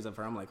see pictures of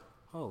her, I'm like,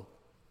 oh,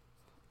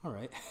 all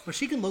right. But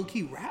she can low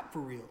key rap for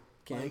real.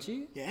 Can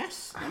she?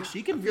 Yes. Like,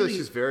 she can I feel really. like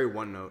she's very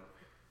one note.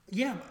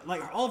 Yeah,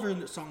 like all of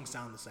her songs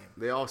sound the same.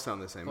 They all sound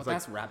the same. Well, It's like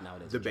that's rap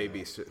nowadays. the in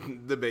baby,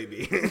 the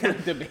baby,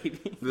 general. The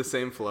baby. the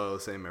same flow,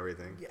 same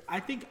everything. Yeah, I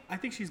think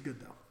she's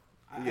good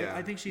though. Yeah.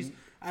 I think she's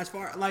as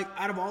far like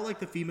out of all like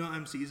the female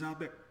MCs out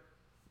there,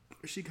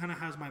 she kind of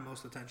has my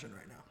most attention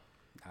right now.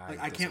 Like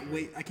I can't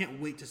wait. I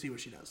can't wait to see what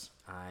she does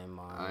I'm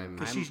on. I'm-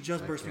 because she's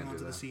just I bursting can't do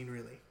onto the that. scene.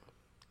 Really,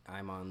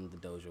 I'm on the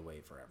Doja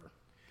wave forever.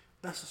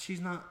 she's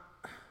not.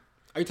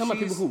 Are you talking about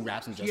people she's- who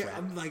raps and just yeah, rap?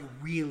 I'm like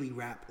really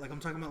rap. Like I'm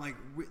talking about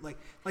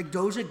like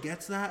Doja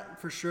gets that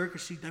for sure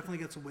because she definitely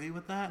gets away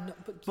with that.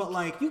 but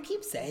like you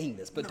keep saying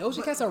this, but No, Doja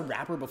but- Cat's a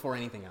rapper before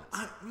anything else.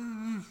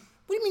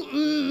 What do you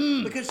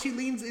mean? because she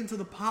leans into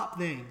the pop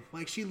thing.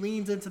 Like she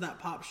leans into that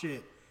pop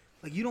shit.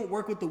 Like you don't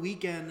work with The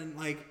Weeknd and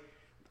like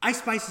Ice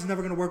Spice is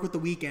never gonna work with The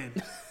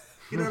Weeknd.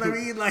 You know what I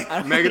mean?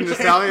 Like Megan Thee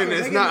Stallion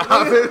is not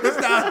Megan Thee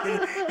Stallion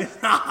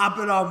is not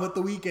hopping on with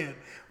The Weeknd.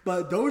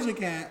 But Doja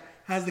Cat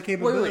has the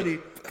capability.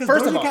 Wait. Because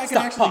First of Doja all, Cat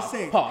can stop. actually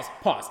sing.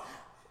 Pause.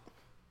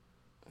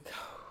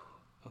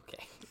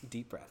 Okay,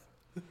 deep breath.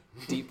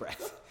 Deep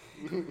breath.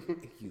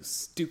 You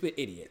stupid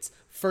idiots.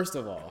 First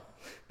of all,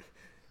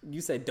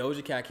 you said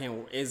Doja Cat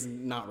is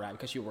not rap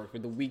because she worked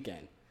with The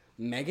Weeknd.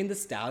 Megan Thee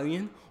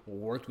Stallion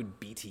worked with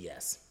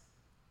BTS.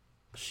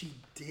 She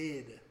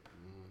did.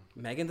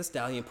 Megan Thee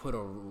Stallion put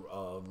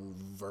a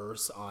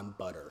verse on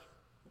Butter.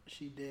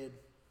 She did.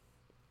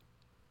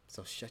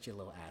 So shut your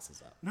little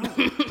asses up. No,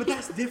 but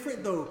that's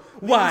different though.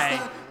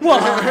 Why?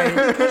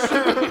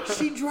 Because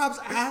she drops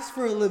ass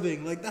for a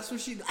living. Like that's what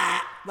she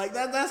like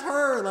that's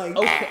her. Like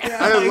Okay. yeah,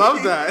 I like,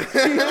 love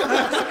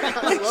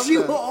that. Like she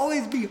will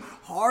always be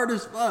hard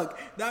as fuck.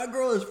 That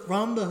girl is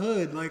from the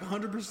hood. Like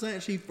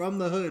 100%. She from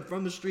the hood,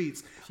 from the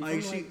streets.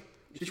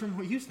 She's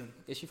from Houston.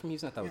 Is she from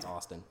Houston? I thought it was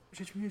Austin.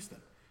 She's from Houston.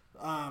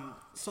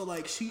 So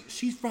like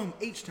she's from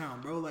H-Town,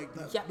 bro. Like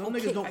them okay,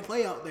 niggas don't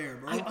play out there,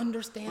 bro. I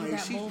understand like,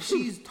 that.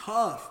 She's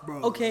tough,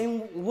 bro. Okay,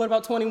 what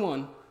about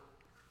 21?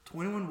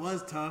 21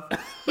 was tough,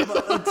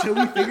 but until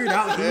we figured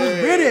out he was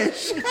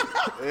British.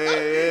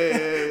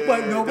 Hey,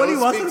 But nobody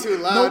don't wants speak to. too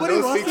loud. Nobody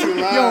Don't wants speak to.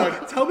 too loud.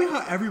 Yo, tell me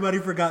how everybody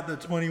forgot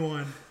that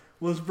 21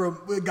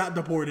 got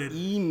deported,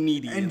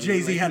 Immediately. and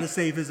Jay-Z had to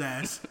save his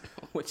ass.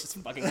 Which is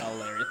fucking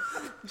hilarious.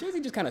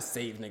 Jay-Z just kind of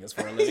saves niggas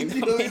for a living.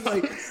 He's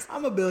like,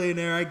 I'm a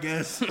billionaire, I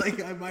guess.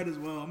 Like I might as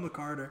well. I'm the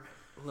Carter.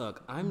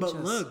 Look,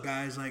 Look,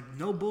 guys, like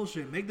no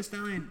bullshit. Meg Thee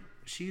Stallion,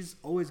 she's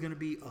always gonna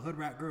be a hood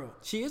rat girl.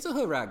 She is a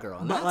hood rat girl,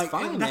 and But that's like,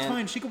 fine, that's man.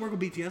 fine. She can work with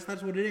BTS.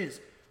 That's what it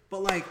is.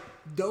 But like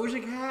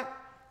Doja Cat,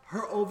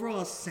 her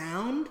overall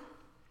sound,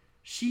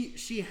 she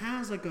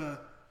has like a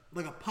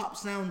pop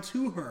sound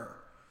to her.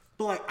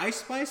 But like Ice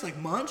Spice, like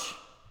Munch,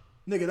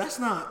 nigga, that's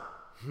not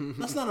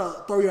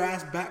a throw your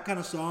ass back kind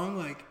of song.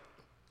 Like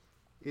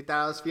You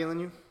thought I was feeling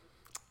you?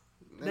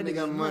 That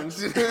nigga nigga Munch.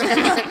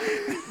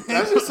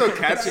 That's just so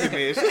catchy to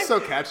me. It's just so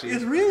catchy.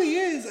 it really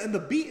is, and the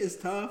beat is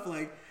tough.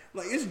 Like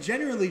it's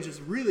generally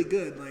just really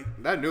good. Like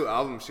That new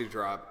album she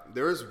dropped,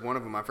 there was one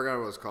of them, I forgot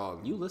what it was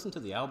called. You listen to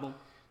the album?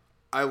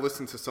 I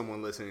listened to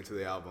someone listening to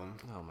the album.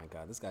 Oh my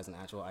god, this guy's an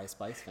actual Ice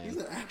Spice fan. he's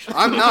an actual.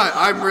 I'm not.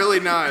 I'm really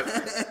not.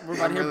 We're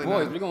about to hear really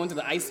boys. not. We're going to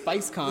the Ice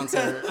Spice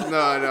concert.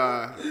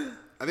 No.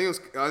 I think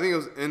it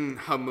was in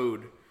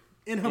Hamoud.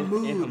 In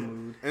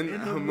Hamoud. In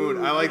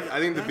Hamoud. I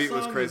think the That beat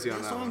was song crazy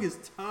on that song one.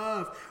 is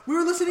tough. We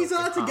were listening to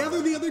that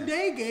together the other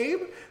day,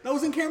 Gabe. That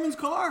was in Cameron's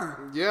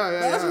car. Yeah.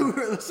 That's what we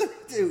were listening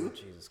to.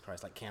 Jesus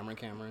Christ, like Cameron.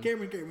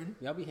 Cameron.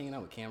 Y'all be hanging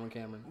out with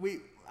Cameron.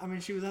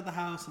 She was at the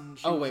house and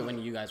she Oh was wait, like, when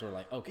you guys were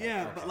like, okay.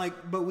 yeah, okay.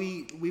 but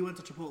we went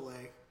to Chipotle.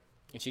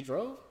 And she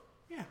drove?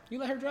 Yeah, You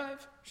let her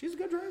drive? she's a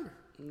good driver.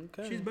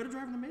 Okay. She's a better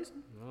driver than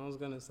Mason. I was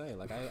gonna say,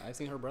 like, I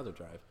seen her brother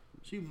drive.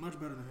 She's much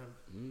better than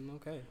him.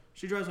 Okay.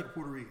 She drives like a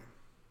Puerto Rican.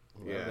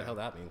 Whatever Yeah. the hell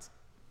that means.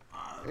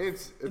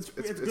 It's It's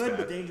good bad.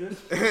 but dangerous.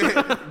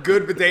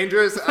 Good but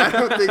dangerous. I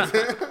don't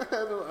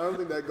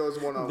think that goes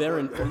one on They're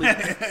one.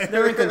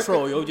 they're in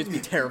control. You'll just be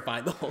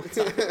terrified the whole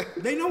time.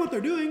 They know what they're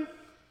doing.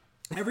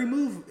 Every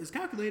move is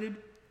calculated.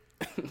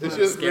 It's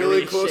just Scary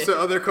really as close shit. to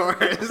other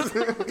cars.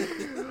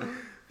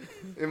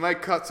 It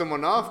might cut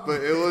someone off,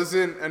 but it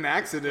wasn't an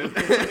accident.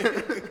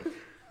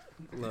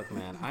 Look,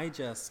 man,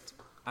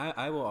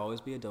 I will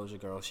always be a Doja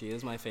girl. She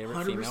is my favorite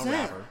 100%. female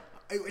rapper.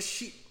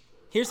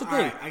 Here's the All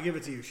thing. right, I give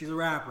it to you. She's a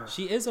rapper.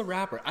 She is a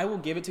rapper. I will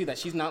give it to you that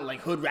she's not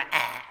like hood rap.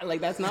 Like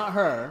that's not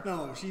her.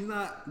 No, she's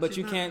not. But she's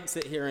you not- can't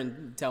sit here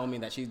and tell me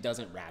that she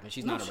doesn't rap and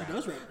she's No, not a she rapper.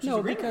 does rap. She's No,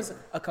 a great because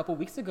rapper. a couple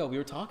weeks ago we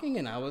were talking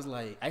and I was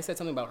like, I said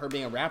something about her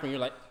being a rapper and you're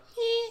like,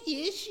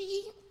 is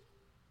she?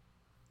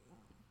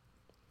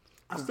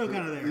 I'm still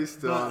kind of there. He's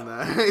still but, on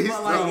that. He's but,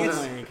 still like, on it's-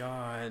 Oh my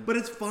god. But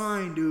it's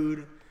fine,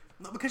 dude.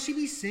 No, because she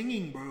be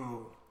singing,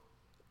 bro.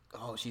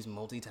 Oh, she's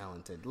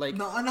multi-talented. Like,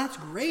 No, and that's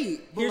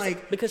great. But Here's-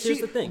 because here's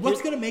the thing. What's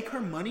Here's- gonna make her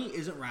money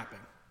isn't rapping.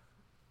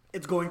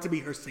 It's going to be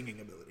her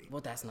singing ability,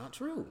 well, that's not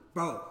true.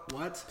 bro.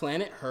 What?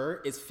 Planet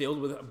Her is filled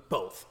with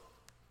both.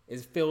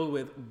 Is filled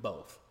with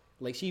both.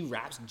 Like she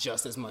raps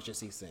just as much as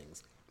she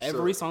sings.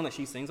 Every song that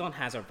she sings on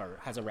has a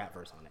rap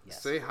verse on it.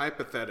 Yes. Say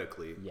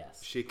hypothetically,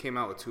 Yes. she came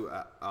out with two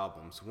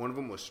albums. One of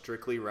them was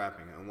strictly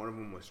rapping, and one of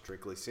them was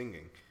strictly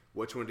singing.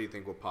 Which one do you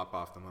think will pop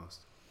off the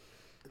most?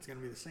 It's gonna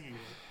be the singing.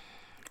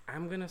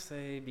 I'm gonna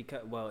say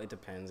because it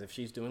depends. If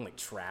she's doing like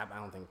trap, I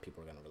don't think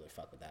people are gonna really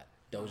fuck with that.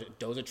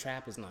 Doja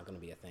trap is not gonna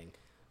be a thing.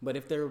 But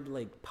if they're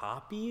like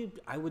poppy,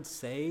 I would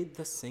say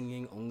the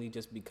singing only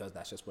just because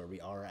that's just where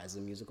we are as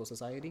a musical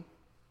society.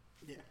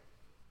 Yeah.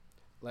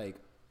 Like,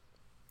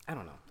 I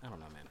don't know,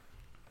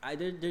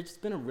 man. There's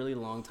been a really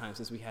long time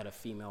since we had a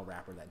female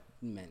rapper that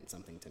meant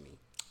something to me.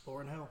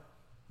 Lauren Hill.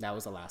 That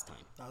was the last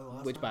time. That was the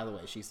last Which, time. by the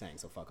way, she sang,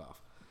 so fuck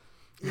off.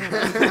 Yeah,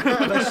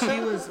 but she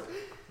was.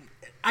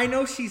 I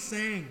know she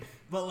sang,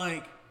 but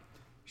like,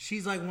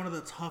 she's like one of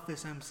the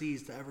toughest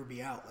MCs to ever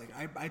be out. Like,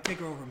 I take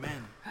her over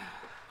men.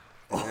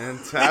 And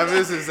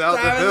Tavis is out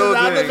the Travis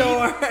is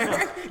out building.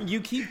 the door. You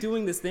keep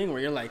doing this thing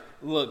where you're like,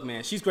 look,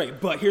 man, she's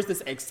great, but here's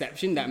this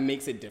exception that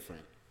makes it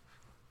different.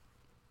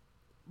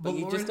 But But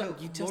you Lauren, just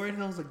don't. You just. Lauren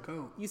Hill's a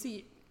goat. You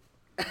see,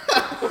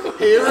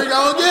 Here we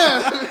go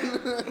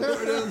again.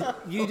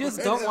 You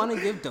just don't want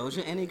to give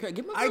Doja any credit.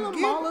 Give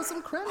Mala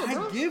some credit,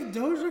 bro. I give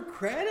Doja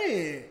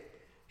credit.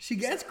 She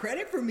gets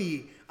credit for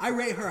me. I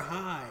rate her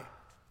high.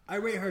 I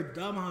rate her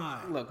dumb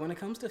high. Look, when it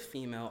comes to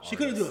female She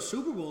couldn't do a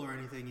Super Bowl or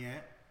anything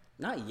yet.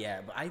 Not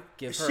yet, but I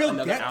give her She'll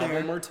another get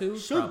album there. or two.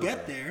 She'll probably.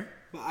 get there,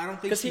 but I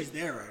don't think she's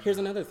there right Here's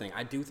now. another thing.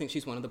 I do think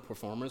she's one of the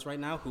performers right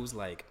now who's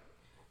like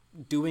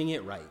doing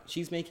it right.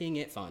 She's making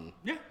it fun.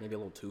 Yeah. Maybe a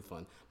little too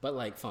fun, but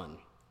like fun.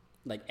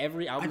 Like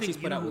every album I think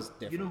she's put out was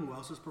different. You know who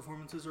else's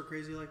performances are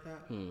crazy like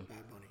that?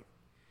 Bad Bunny.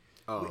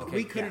 Oh, okay,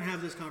 We couldn't yeah.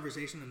 have this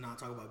conversation and not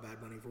talk about Bad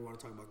Bunny if we want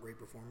to talk about great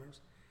performers.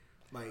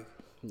 Like,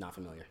 Not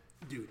familiar.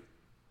 dude,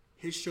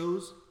 his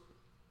shows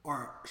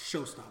are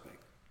show-stopping.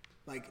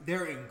 Like,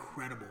 they're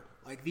incredible.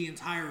 Like, the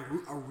entire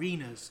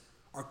arenas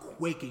are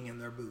quaking in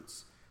their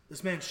boots.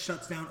 This man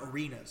shuts down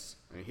arenas.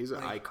 I mean, he's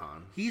an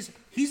icon. He's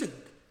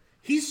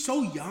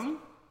so young,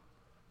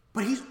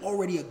 but he's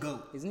already a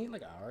GOAT. Isn't he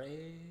like our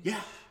age? Yeah,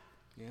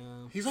 Yeah.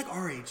 he's like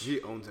our age.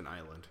 He owns an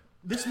island.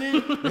 This man,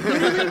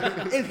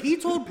 literally, if he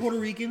told Puerto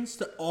Ricans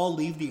to all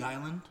leave the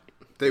island,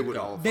 They would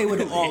all. they would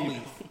fucking all leave.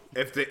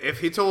 leave. If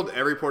he told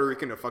every Puerto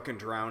Rican to fucking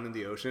drown in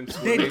the ocean,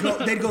 They'd go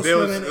they'll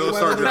swimming. start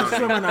Whether they drowning.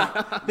 swim or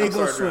not, they They'll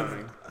go start swimming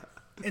drowning.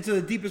 into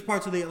the deepest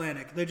parts of the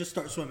Atlantic. They just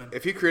start swimming.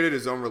 If he created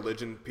his own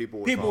religion,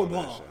 people would follow that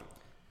ball.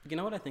 shit. You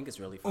know what I think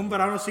is really funny? Un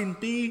verano sin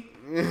ti.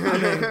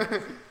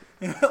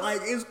 Like,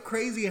 it's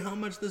crazy how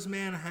much this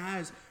man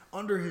has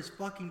under his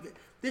fucking.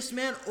 This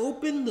man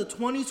opened the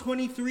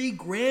 2023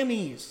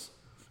 Grammys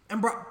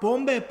and brought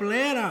Bombe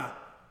Plera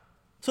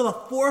to the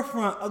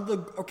forefront of the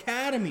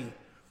Academy.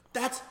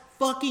 That's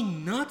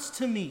fucking nuts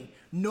to me.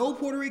 No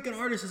Puerto Rican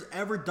artist has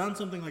ever done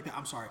something like that.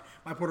 I'm sorry,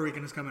 my Puerto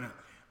Rican is coming out.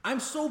 I'm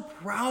so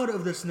proud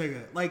of this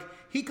nigga. Like,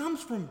 he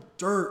comes from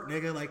dirt,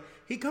 nigga. Like,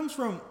 he comes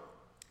from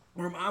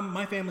where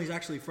my family's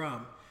actually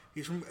from.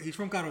 He's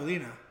from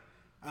Carolina.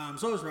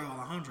 So is Raul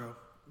Alejandro.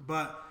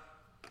 But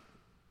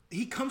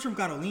he comes from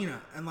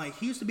Carolina, and like,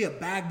 he used to be a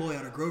bag boy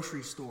at a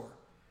grocery store.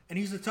 And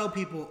he used to tell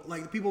people,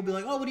 like, people would be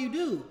like, "Oh, what do you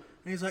do?"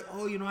 And he's like,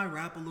 "Oh, you know, I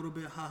rap a little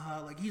bit,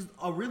 haha." Like, he's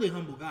a really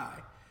humble guy.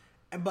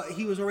 But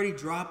he was already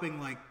dropping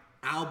like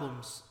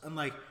albums, and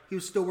like, he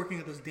was still working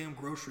at this damn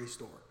grocery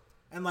store.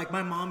 And like,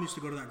 my mom used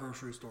to go to that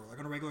grocery store like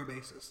on a regular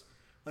basis.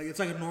 Like, it's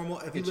like a normal.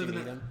 If Did you live she in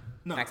meet that, him?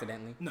 no,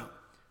 Accidentally? no,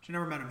 she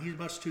never met him. He's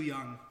much too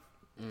young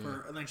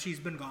for. And like,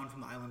 she's been gone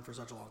from the island for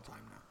such a long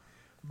time now.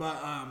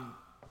 But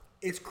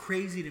it's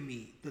crazy to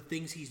me the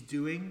things he's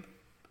doing,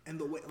 and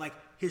the way, like,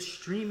 his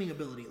streaming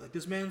ability. Like,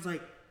 this man's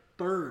like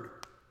third,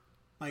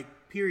 like,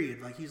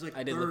 period. Like, he's like.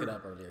 I did third. look it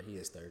up earlier. He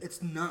is third.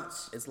 It's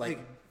nuts. It's like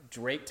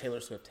Drake,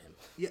 Taylor Swift, him.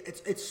 yeah,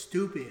 it's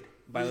stupid.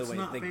 By the It's way,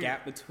 not the fair.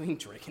 gap between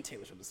Drake and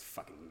Taylor Swift is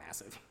fucking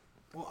massive.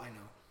 Well, I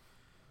know,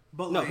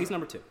 but No, like, he's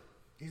number two.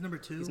 He's number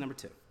two. He's number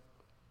two.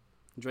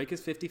 Drake is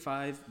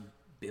 55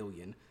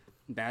 billion.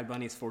 Bad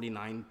Bunny is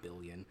 49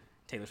 billion.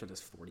 Taylor Swift is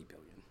 40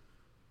 billion.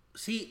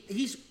 See,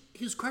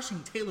 he's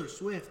crushing Taylor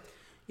Swift.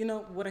 You know,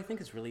 what I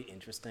think is really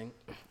interesting,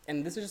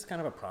 and this is just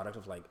kind of a product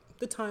of like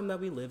the time that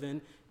we live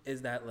in,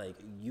 is that like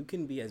you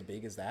can be as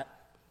big as that.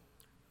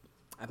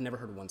 I've never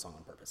heard one song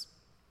on purpose.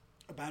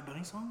 A Bad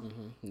Bunny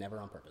song? Never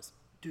on purpose.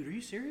 Dude, are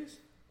you serious?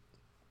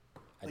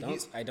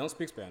 I don't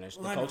speak Spanish.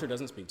 Well, The I culture know.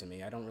 doesn't speak to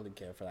me. I don't really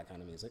care for that kind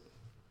of music.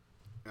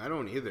 I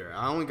don't either.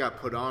 I only got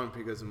put on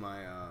because of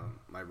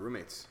my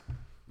roommates.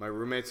 My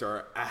roommates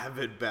are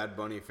avid Bad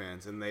Bunny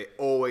fans, and they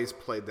always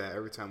played that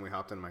every time we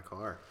hopped in my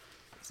car.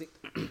 See,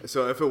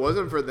 So if it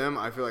wasn't for them,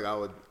 I feel like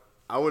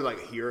I would like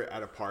hear it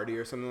at a party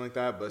or something like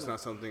that. But it's not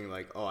something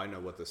like, oh, I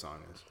know what the song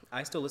is.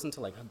 I still listen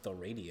to like the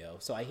radio,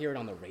 so I hear it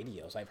on the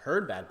radio. So I've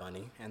heard Bad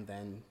Bunny, and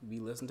then we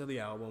listen to the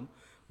album,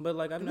 but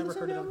like I've never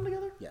listen heard to it the album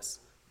together? Yes,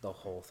 the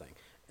whole thing,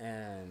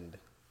 and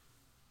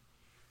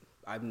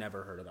I've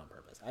never heard it on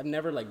purpose. I've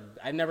never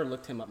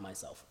looked him up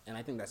myself, and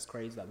I think that's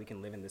crazy that we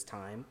can live in this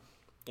time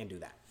and do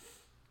that.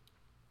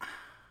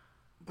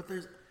 But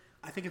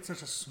I think it's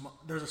such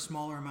there's a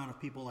smaller amount of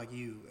people like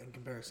you in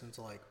comparison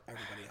to like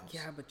everybody else.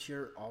 Yeah, but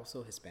you're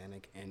also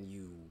Hispanic, and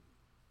you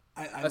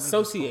I live this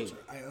associate.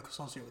 culture. I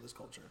associate with this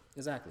culture.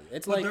 Exactly.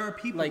 It's But like there are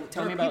people- like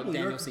tell there me are about people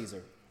Daniel you're-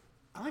 Caesar.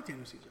 I like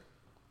Daniel Caesar.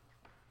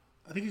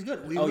 I think he's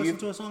good. We Oh, listened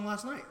you- to a song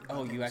last night. about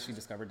Oh, you Daniel actually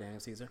discovered Daniel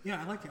Caesar? Caesar.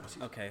 Yeah, I like Daniel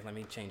Caesar. Okay, let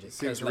me change it.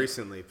 Seems 'Cause, like,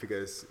 recently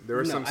because there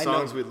were No, some I know.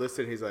 songs we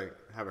listed. He's like,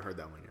 haven't heard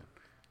that one yet.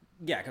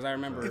 Yeah, because I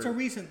remember. It's a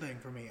recent thing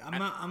for me. I'm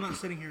not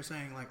sitting here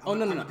saying like Oh,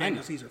 no, I'm no, a I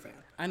Daniel know. Caesar fan.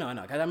 I know.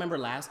 Because I remember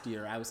last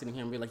year I was sitting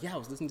here and be like, yeah, I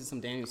was listening to some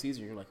Daniel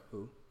Caesar. You're like,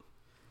 who?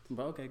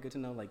 But okay, good to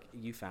know. Like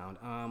you found.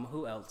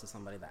 Who else is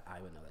somebody that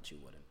I would know that you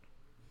wouldn't?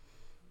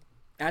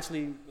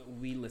 Actually,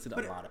 we listed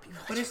a lot of people.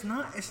 But it's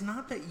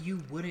not that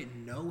you wouldn't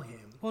know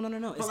him. Well, no.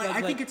 But It's like, like,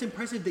 I think it's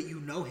impressive that you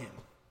know him,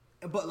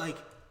 but like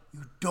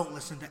you don't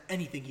listen to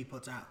anything he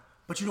puts out,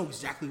 but you know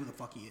exactly who the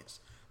fuck he is.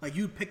 Like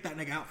you'd pick that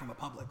nigga out from a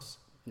Publix.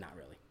 not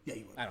really. Yeah,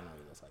 you would. I don't know what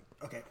he looks like.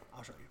 Okay,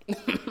 I'll show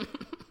you.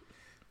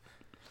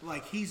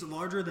 Like he's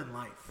larger than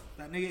life.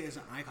 That nigga is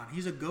an icon.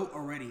 He's a goat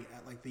already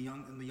at like the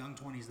young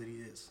 20s that he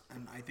is,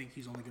 and I think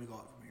he's only gonna go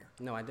up from here.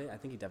 No, I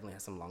think he definitely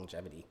has some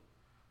longevity.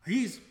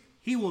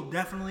 He will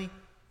definitely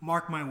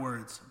mark my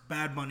words,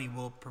 Bad Bunny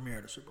will premiere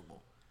at a Super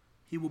Bowl.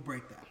 He will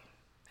break that.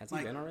 Has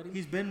he been already?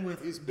 He's been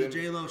with He's the been-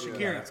 J-Lo, yeah,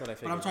 Shakira. that's what I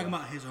but I'm figured, talking yeah.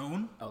 about his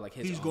own. Oh, like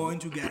his He's own. going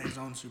to get his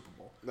own Super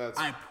Bowl.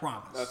 I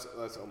promise.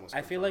 That's almost.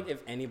 I feel like if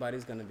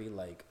anybody's gonna be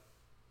like,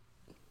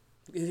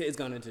 is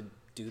going to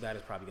do that,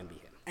 it's probably gonna be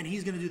him. And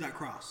he's going to do that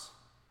cross.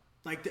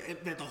 Like,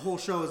 that the whole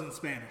show is in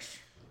Spanish.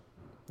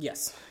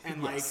 Yes.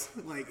 And, yes.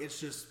 like it's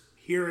just,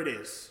 here it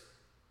is.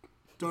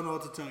 Don't know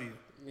what to tell you.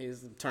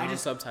 Is turn on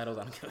subtitles.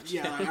 I don't give a shit.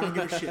 Yeah, like, I don't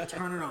give a shit.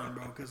 Turn it on,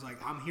 bro, because, like,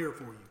 I'm here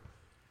for you.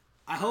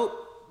 I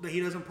hope that he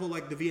doesn't pull,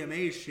 like, the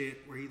VMAs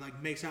shit where he,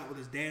 like, makes out with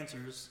his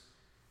dancers.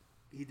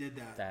 He did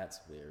that. That's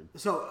weird.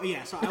 So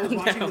I was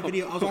watching the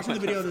video. I was watching the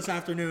video this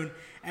afternoon,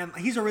 and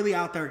he's a really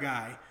out there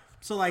guy.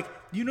 So like,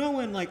 you know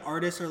when like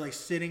artists are like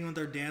sitting with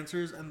their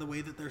dancers, and the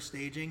way that they're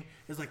staging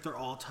is like they're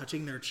all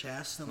touching their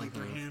chest and like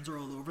their hands are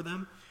all over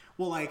them.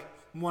 Well, like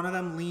one of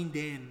them leaned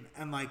in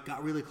and like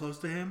got really close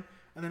to him,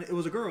 and then it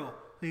was a girl,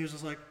 and he was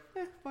just like,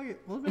 fuck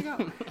it, let's make out.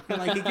 And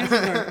like he kisses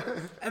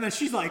her, and then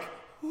she's like,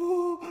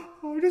 oh,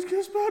 I just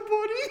kissed Bad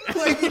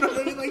Bunny. Like, you know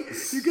what I mean? Like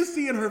you can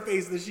see in her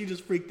face that she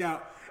just freaked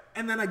out.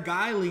 And then a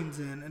guy leans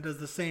in and does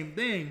the same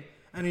thing,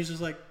 and he's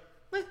just like,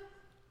 eh.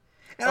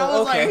 And I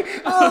was like,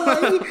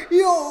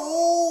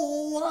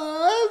 yo,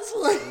 what?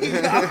 Like,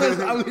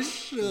 I was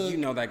shook. You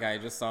know that guy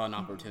just saw an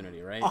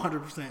opportunity, right?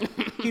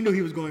 100%. He knew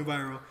he was going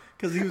viral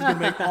because he was gonna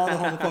make all the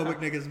homophobic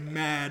niggas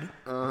mad.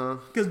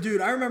 Because dude,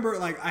 I remember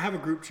like I have a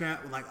group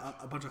chat with like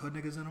a bunch of hood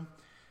niggas in them,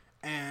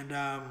 and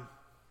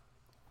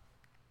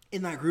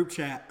in that group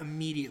chat,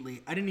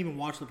 immediately, I didn't even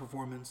watch the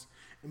performance.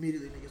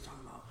 Immediately, niggas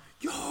talking about,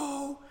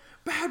 yo,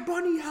 Bad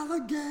Bunny hella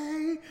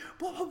gay,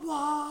 blah, blah,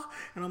 blah.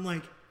 And I'm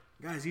like,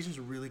 guys, he's just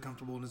really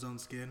comfortable in his own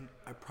skin.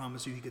 I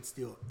promise you he could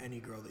steal any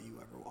girl that you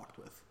ever walked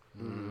with.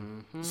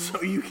 Mm-hmm.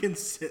 So you can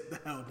sit the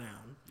hell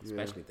down.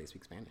 Especially if they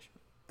speak Spanish.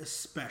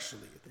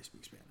 Especially if they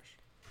speak Spanish.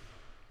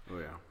 Oh,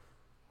 yeah.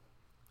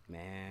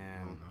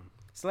 Man.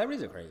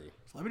 Celebrities are crazy.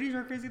 Celebrities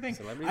are a crazy thing.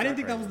 Celebrities I didn't are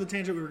think that was crazy. the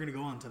tangent we were going to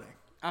go on today.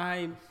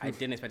 I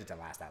didn't expect it to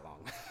last that long.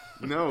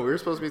 No, we were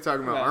supposed to be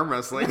talking about Yeah. arm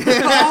wrestling.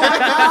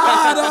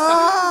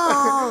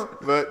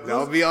 But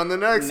that'll be on the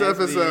next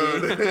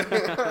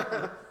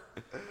episode.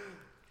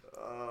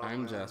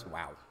 I'm just,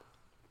 wow.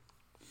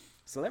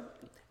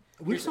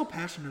 We're so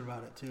passionate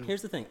about it, too.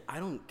 Here's the thing. I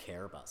don't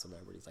care about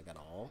celebrities like at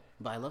all,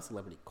 but I love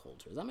celebrity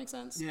culture. Does that make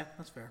sense? Yeah,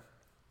 that's fair.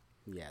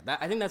 Yeah,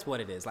 I think that's what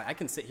it is. Like, I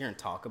can sit here and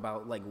talk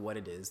about like what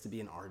it is to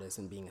be an artist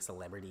and being a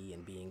celebrity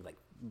and being like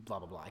blah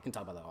blah blah. I can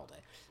talk about that all day.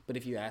 But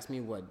if you ask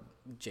me what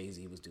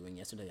Jay-Z was doing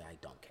yesterday, I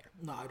don't care.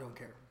 No, I don't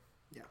care.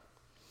 Yeah.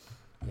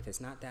 If it's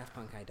not Daft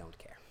Punk, I don't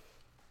care.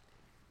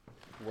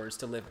 Words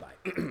to live by.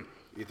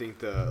 You think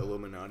the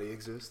Illuminati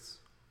exists?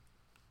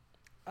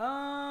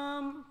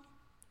 I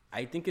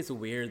think it's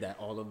weird that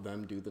all of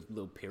them do the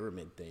little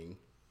pyramid thing.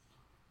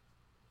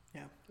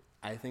 Yeah.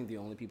 I think the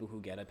only people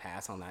who get a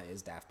pass on that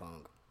is Daft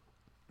Punk.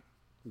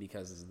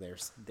 Because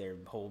their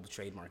whole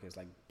trademark is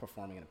like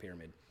performing in a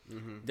pyramid.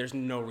 Mm-hmm. There's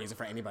no reason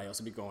for anybody else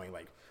to be going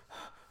like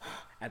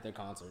at their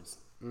concerts.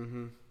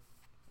 Mm-hmm.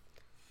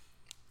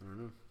 I don't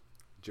know.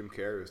 Jim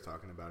Carrey was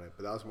talking about it,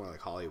 but that was more like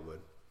Hollywood.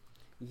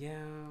 Yeah.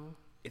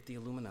 If the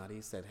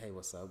Illuminati said, "Hey,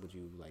 what's up?" Would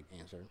you like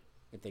answer?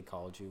 If they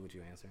called you, would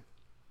you answer?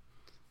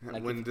 And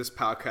Like when this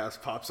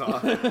podcast pops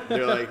off,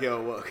 they're like,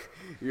 "Yo, look,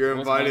 you're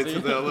What's invited to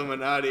Muzzy? the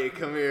Illuminati.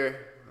 Come here."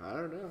 I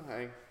don't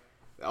know.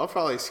 That'll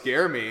probably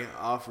scare me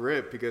off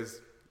rip because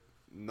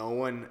no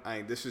one.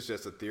 This is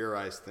just a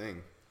theorized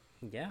thing.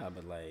 Yeah,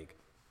 but like,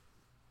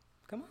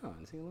 come on,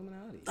 it's the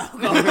Illuminati.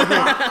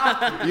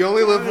 You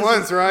only live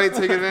once, right?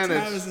 Take advantage.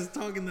 Travis is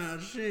talking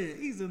that shit.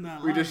 He's in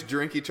that We life. just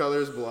drink each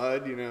other's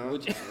blood, you know.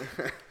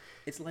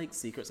 It's like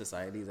secret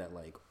societies at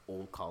like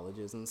old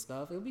colleges and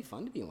stuff. It would be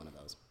fun to be in one of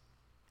those.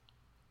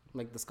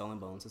 Like the Skull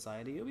and Bones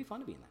Society. It would be fun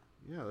to be in that.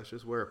 Yeah, let's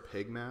just wear a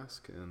pig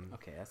mask and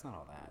Okay, that's not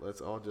all that. let's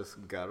all just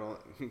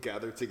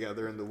gather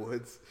together in the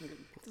woods.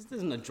 This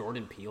isn't a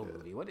Jordan Peele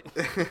movie. What?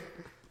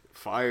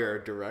 Fire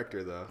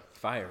director though.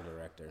 Fire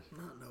director.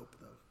 Not Nope,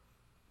 though.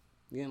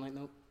 You didn't like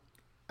Nope?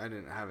 I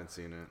haven't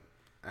seen it.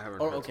 I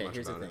haven't Oh, heard too okay. much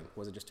Here's the about thing.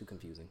 Was it just too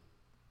confusing?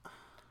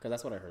 Because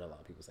that's what I heard a lot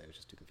of people say. It was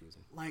just too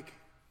confusing. Like,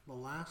 the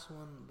last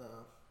one, the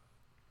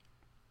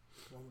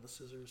one with the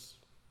scissors,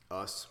 it.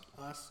 Us.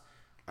 Us.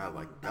 I That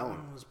like one, that that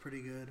one. one was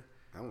pretty good.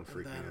 That one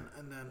freaked me out.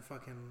 And then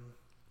fucking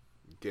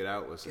Get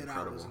Out was Get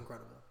incredible. Out was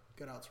incredible.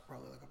 Get Out's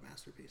probably like a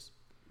masterpiece.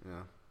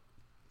 Yeah,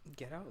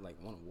 Get Out like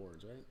won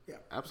awards, right? Yeah,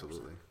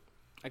 absolutely.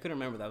 I couldn't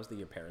remember. That was the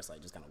year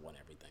Parasite just kind of won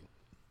everything.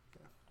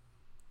 Yeah.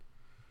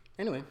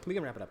 Anyway, we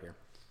can wrap it up here.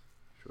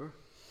 Sure.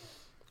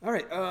 All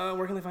right.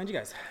 Where can they find you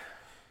guys?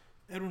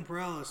 Edwin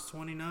Perales,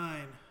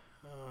 29,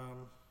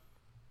 on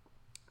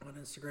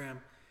Instagram.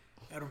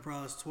 Edwin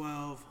Perales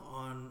 12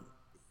 on,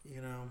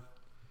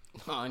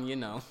 On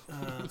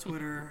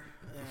Twitter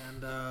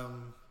and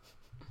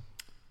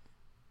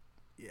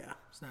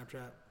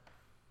Snapchat.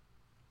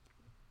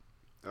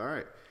 All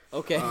right.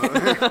 Okay.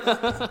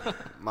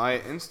 My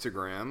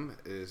Instagram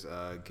is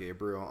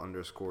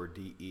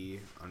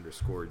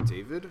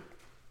Gabriel_DE_David,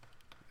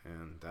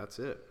 and that's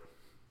it.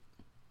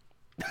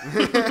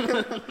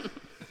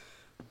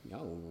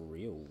 Y'all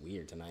real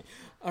weird tonight.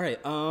 All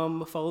right.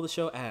 Follow the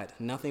show at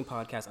Nothing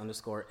Podcast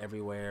 _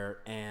 everywhere,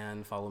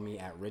 and follow me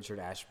at Richard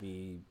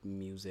Ashby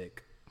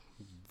Music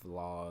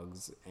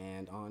Vlogs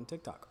and on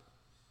TikTok.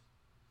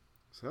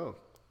 So,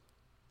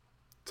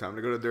 time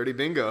to go to Dirty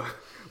Bingo.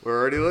 We're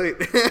already late.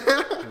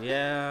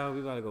 Yeah,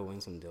 we gotta go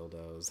win some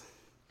dildos.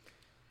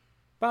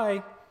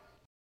 Bye.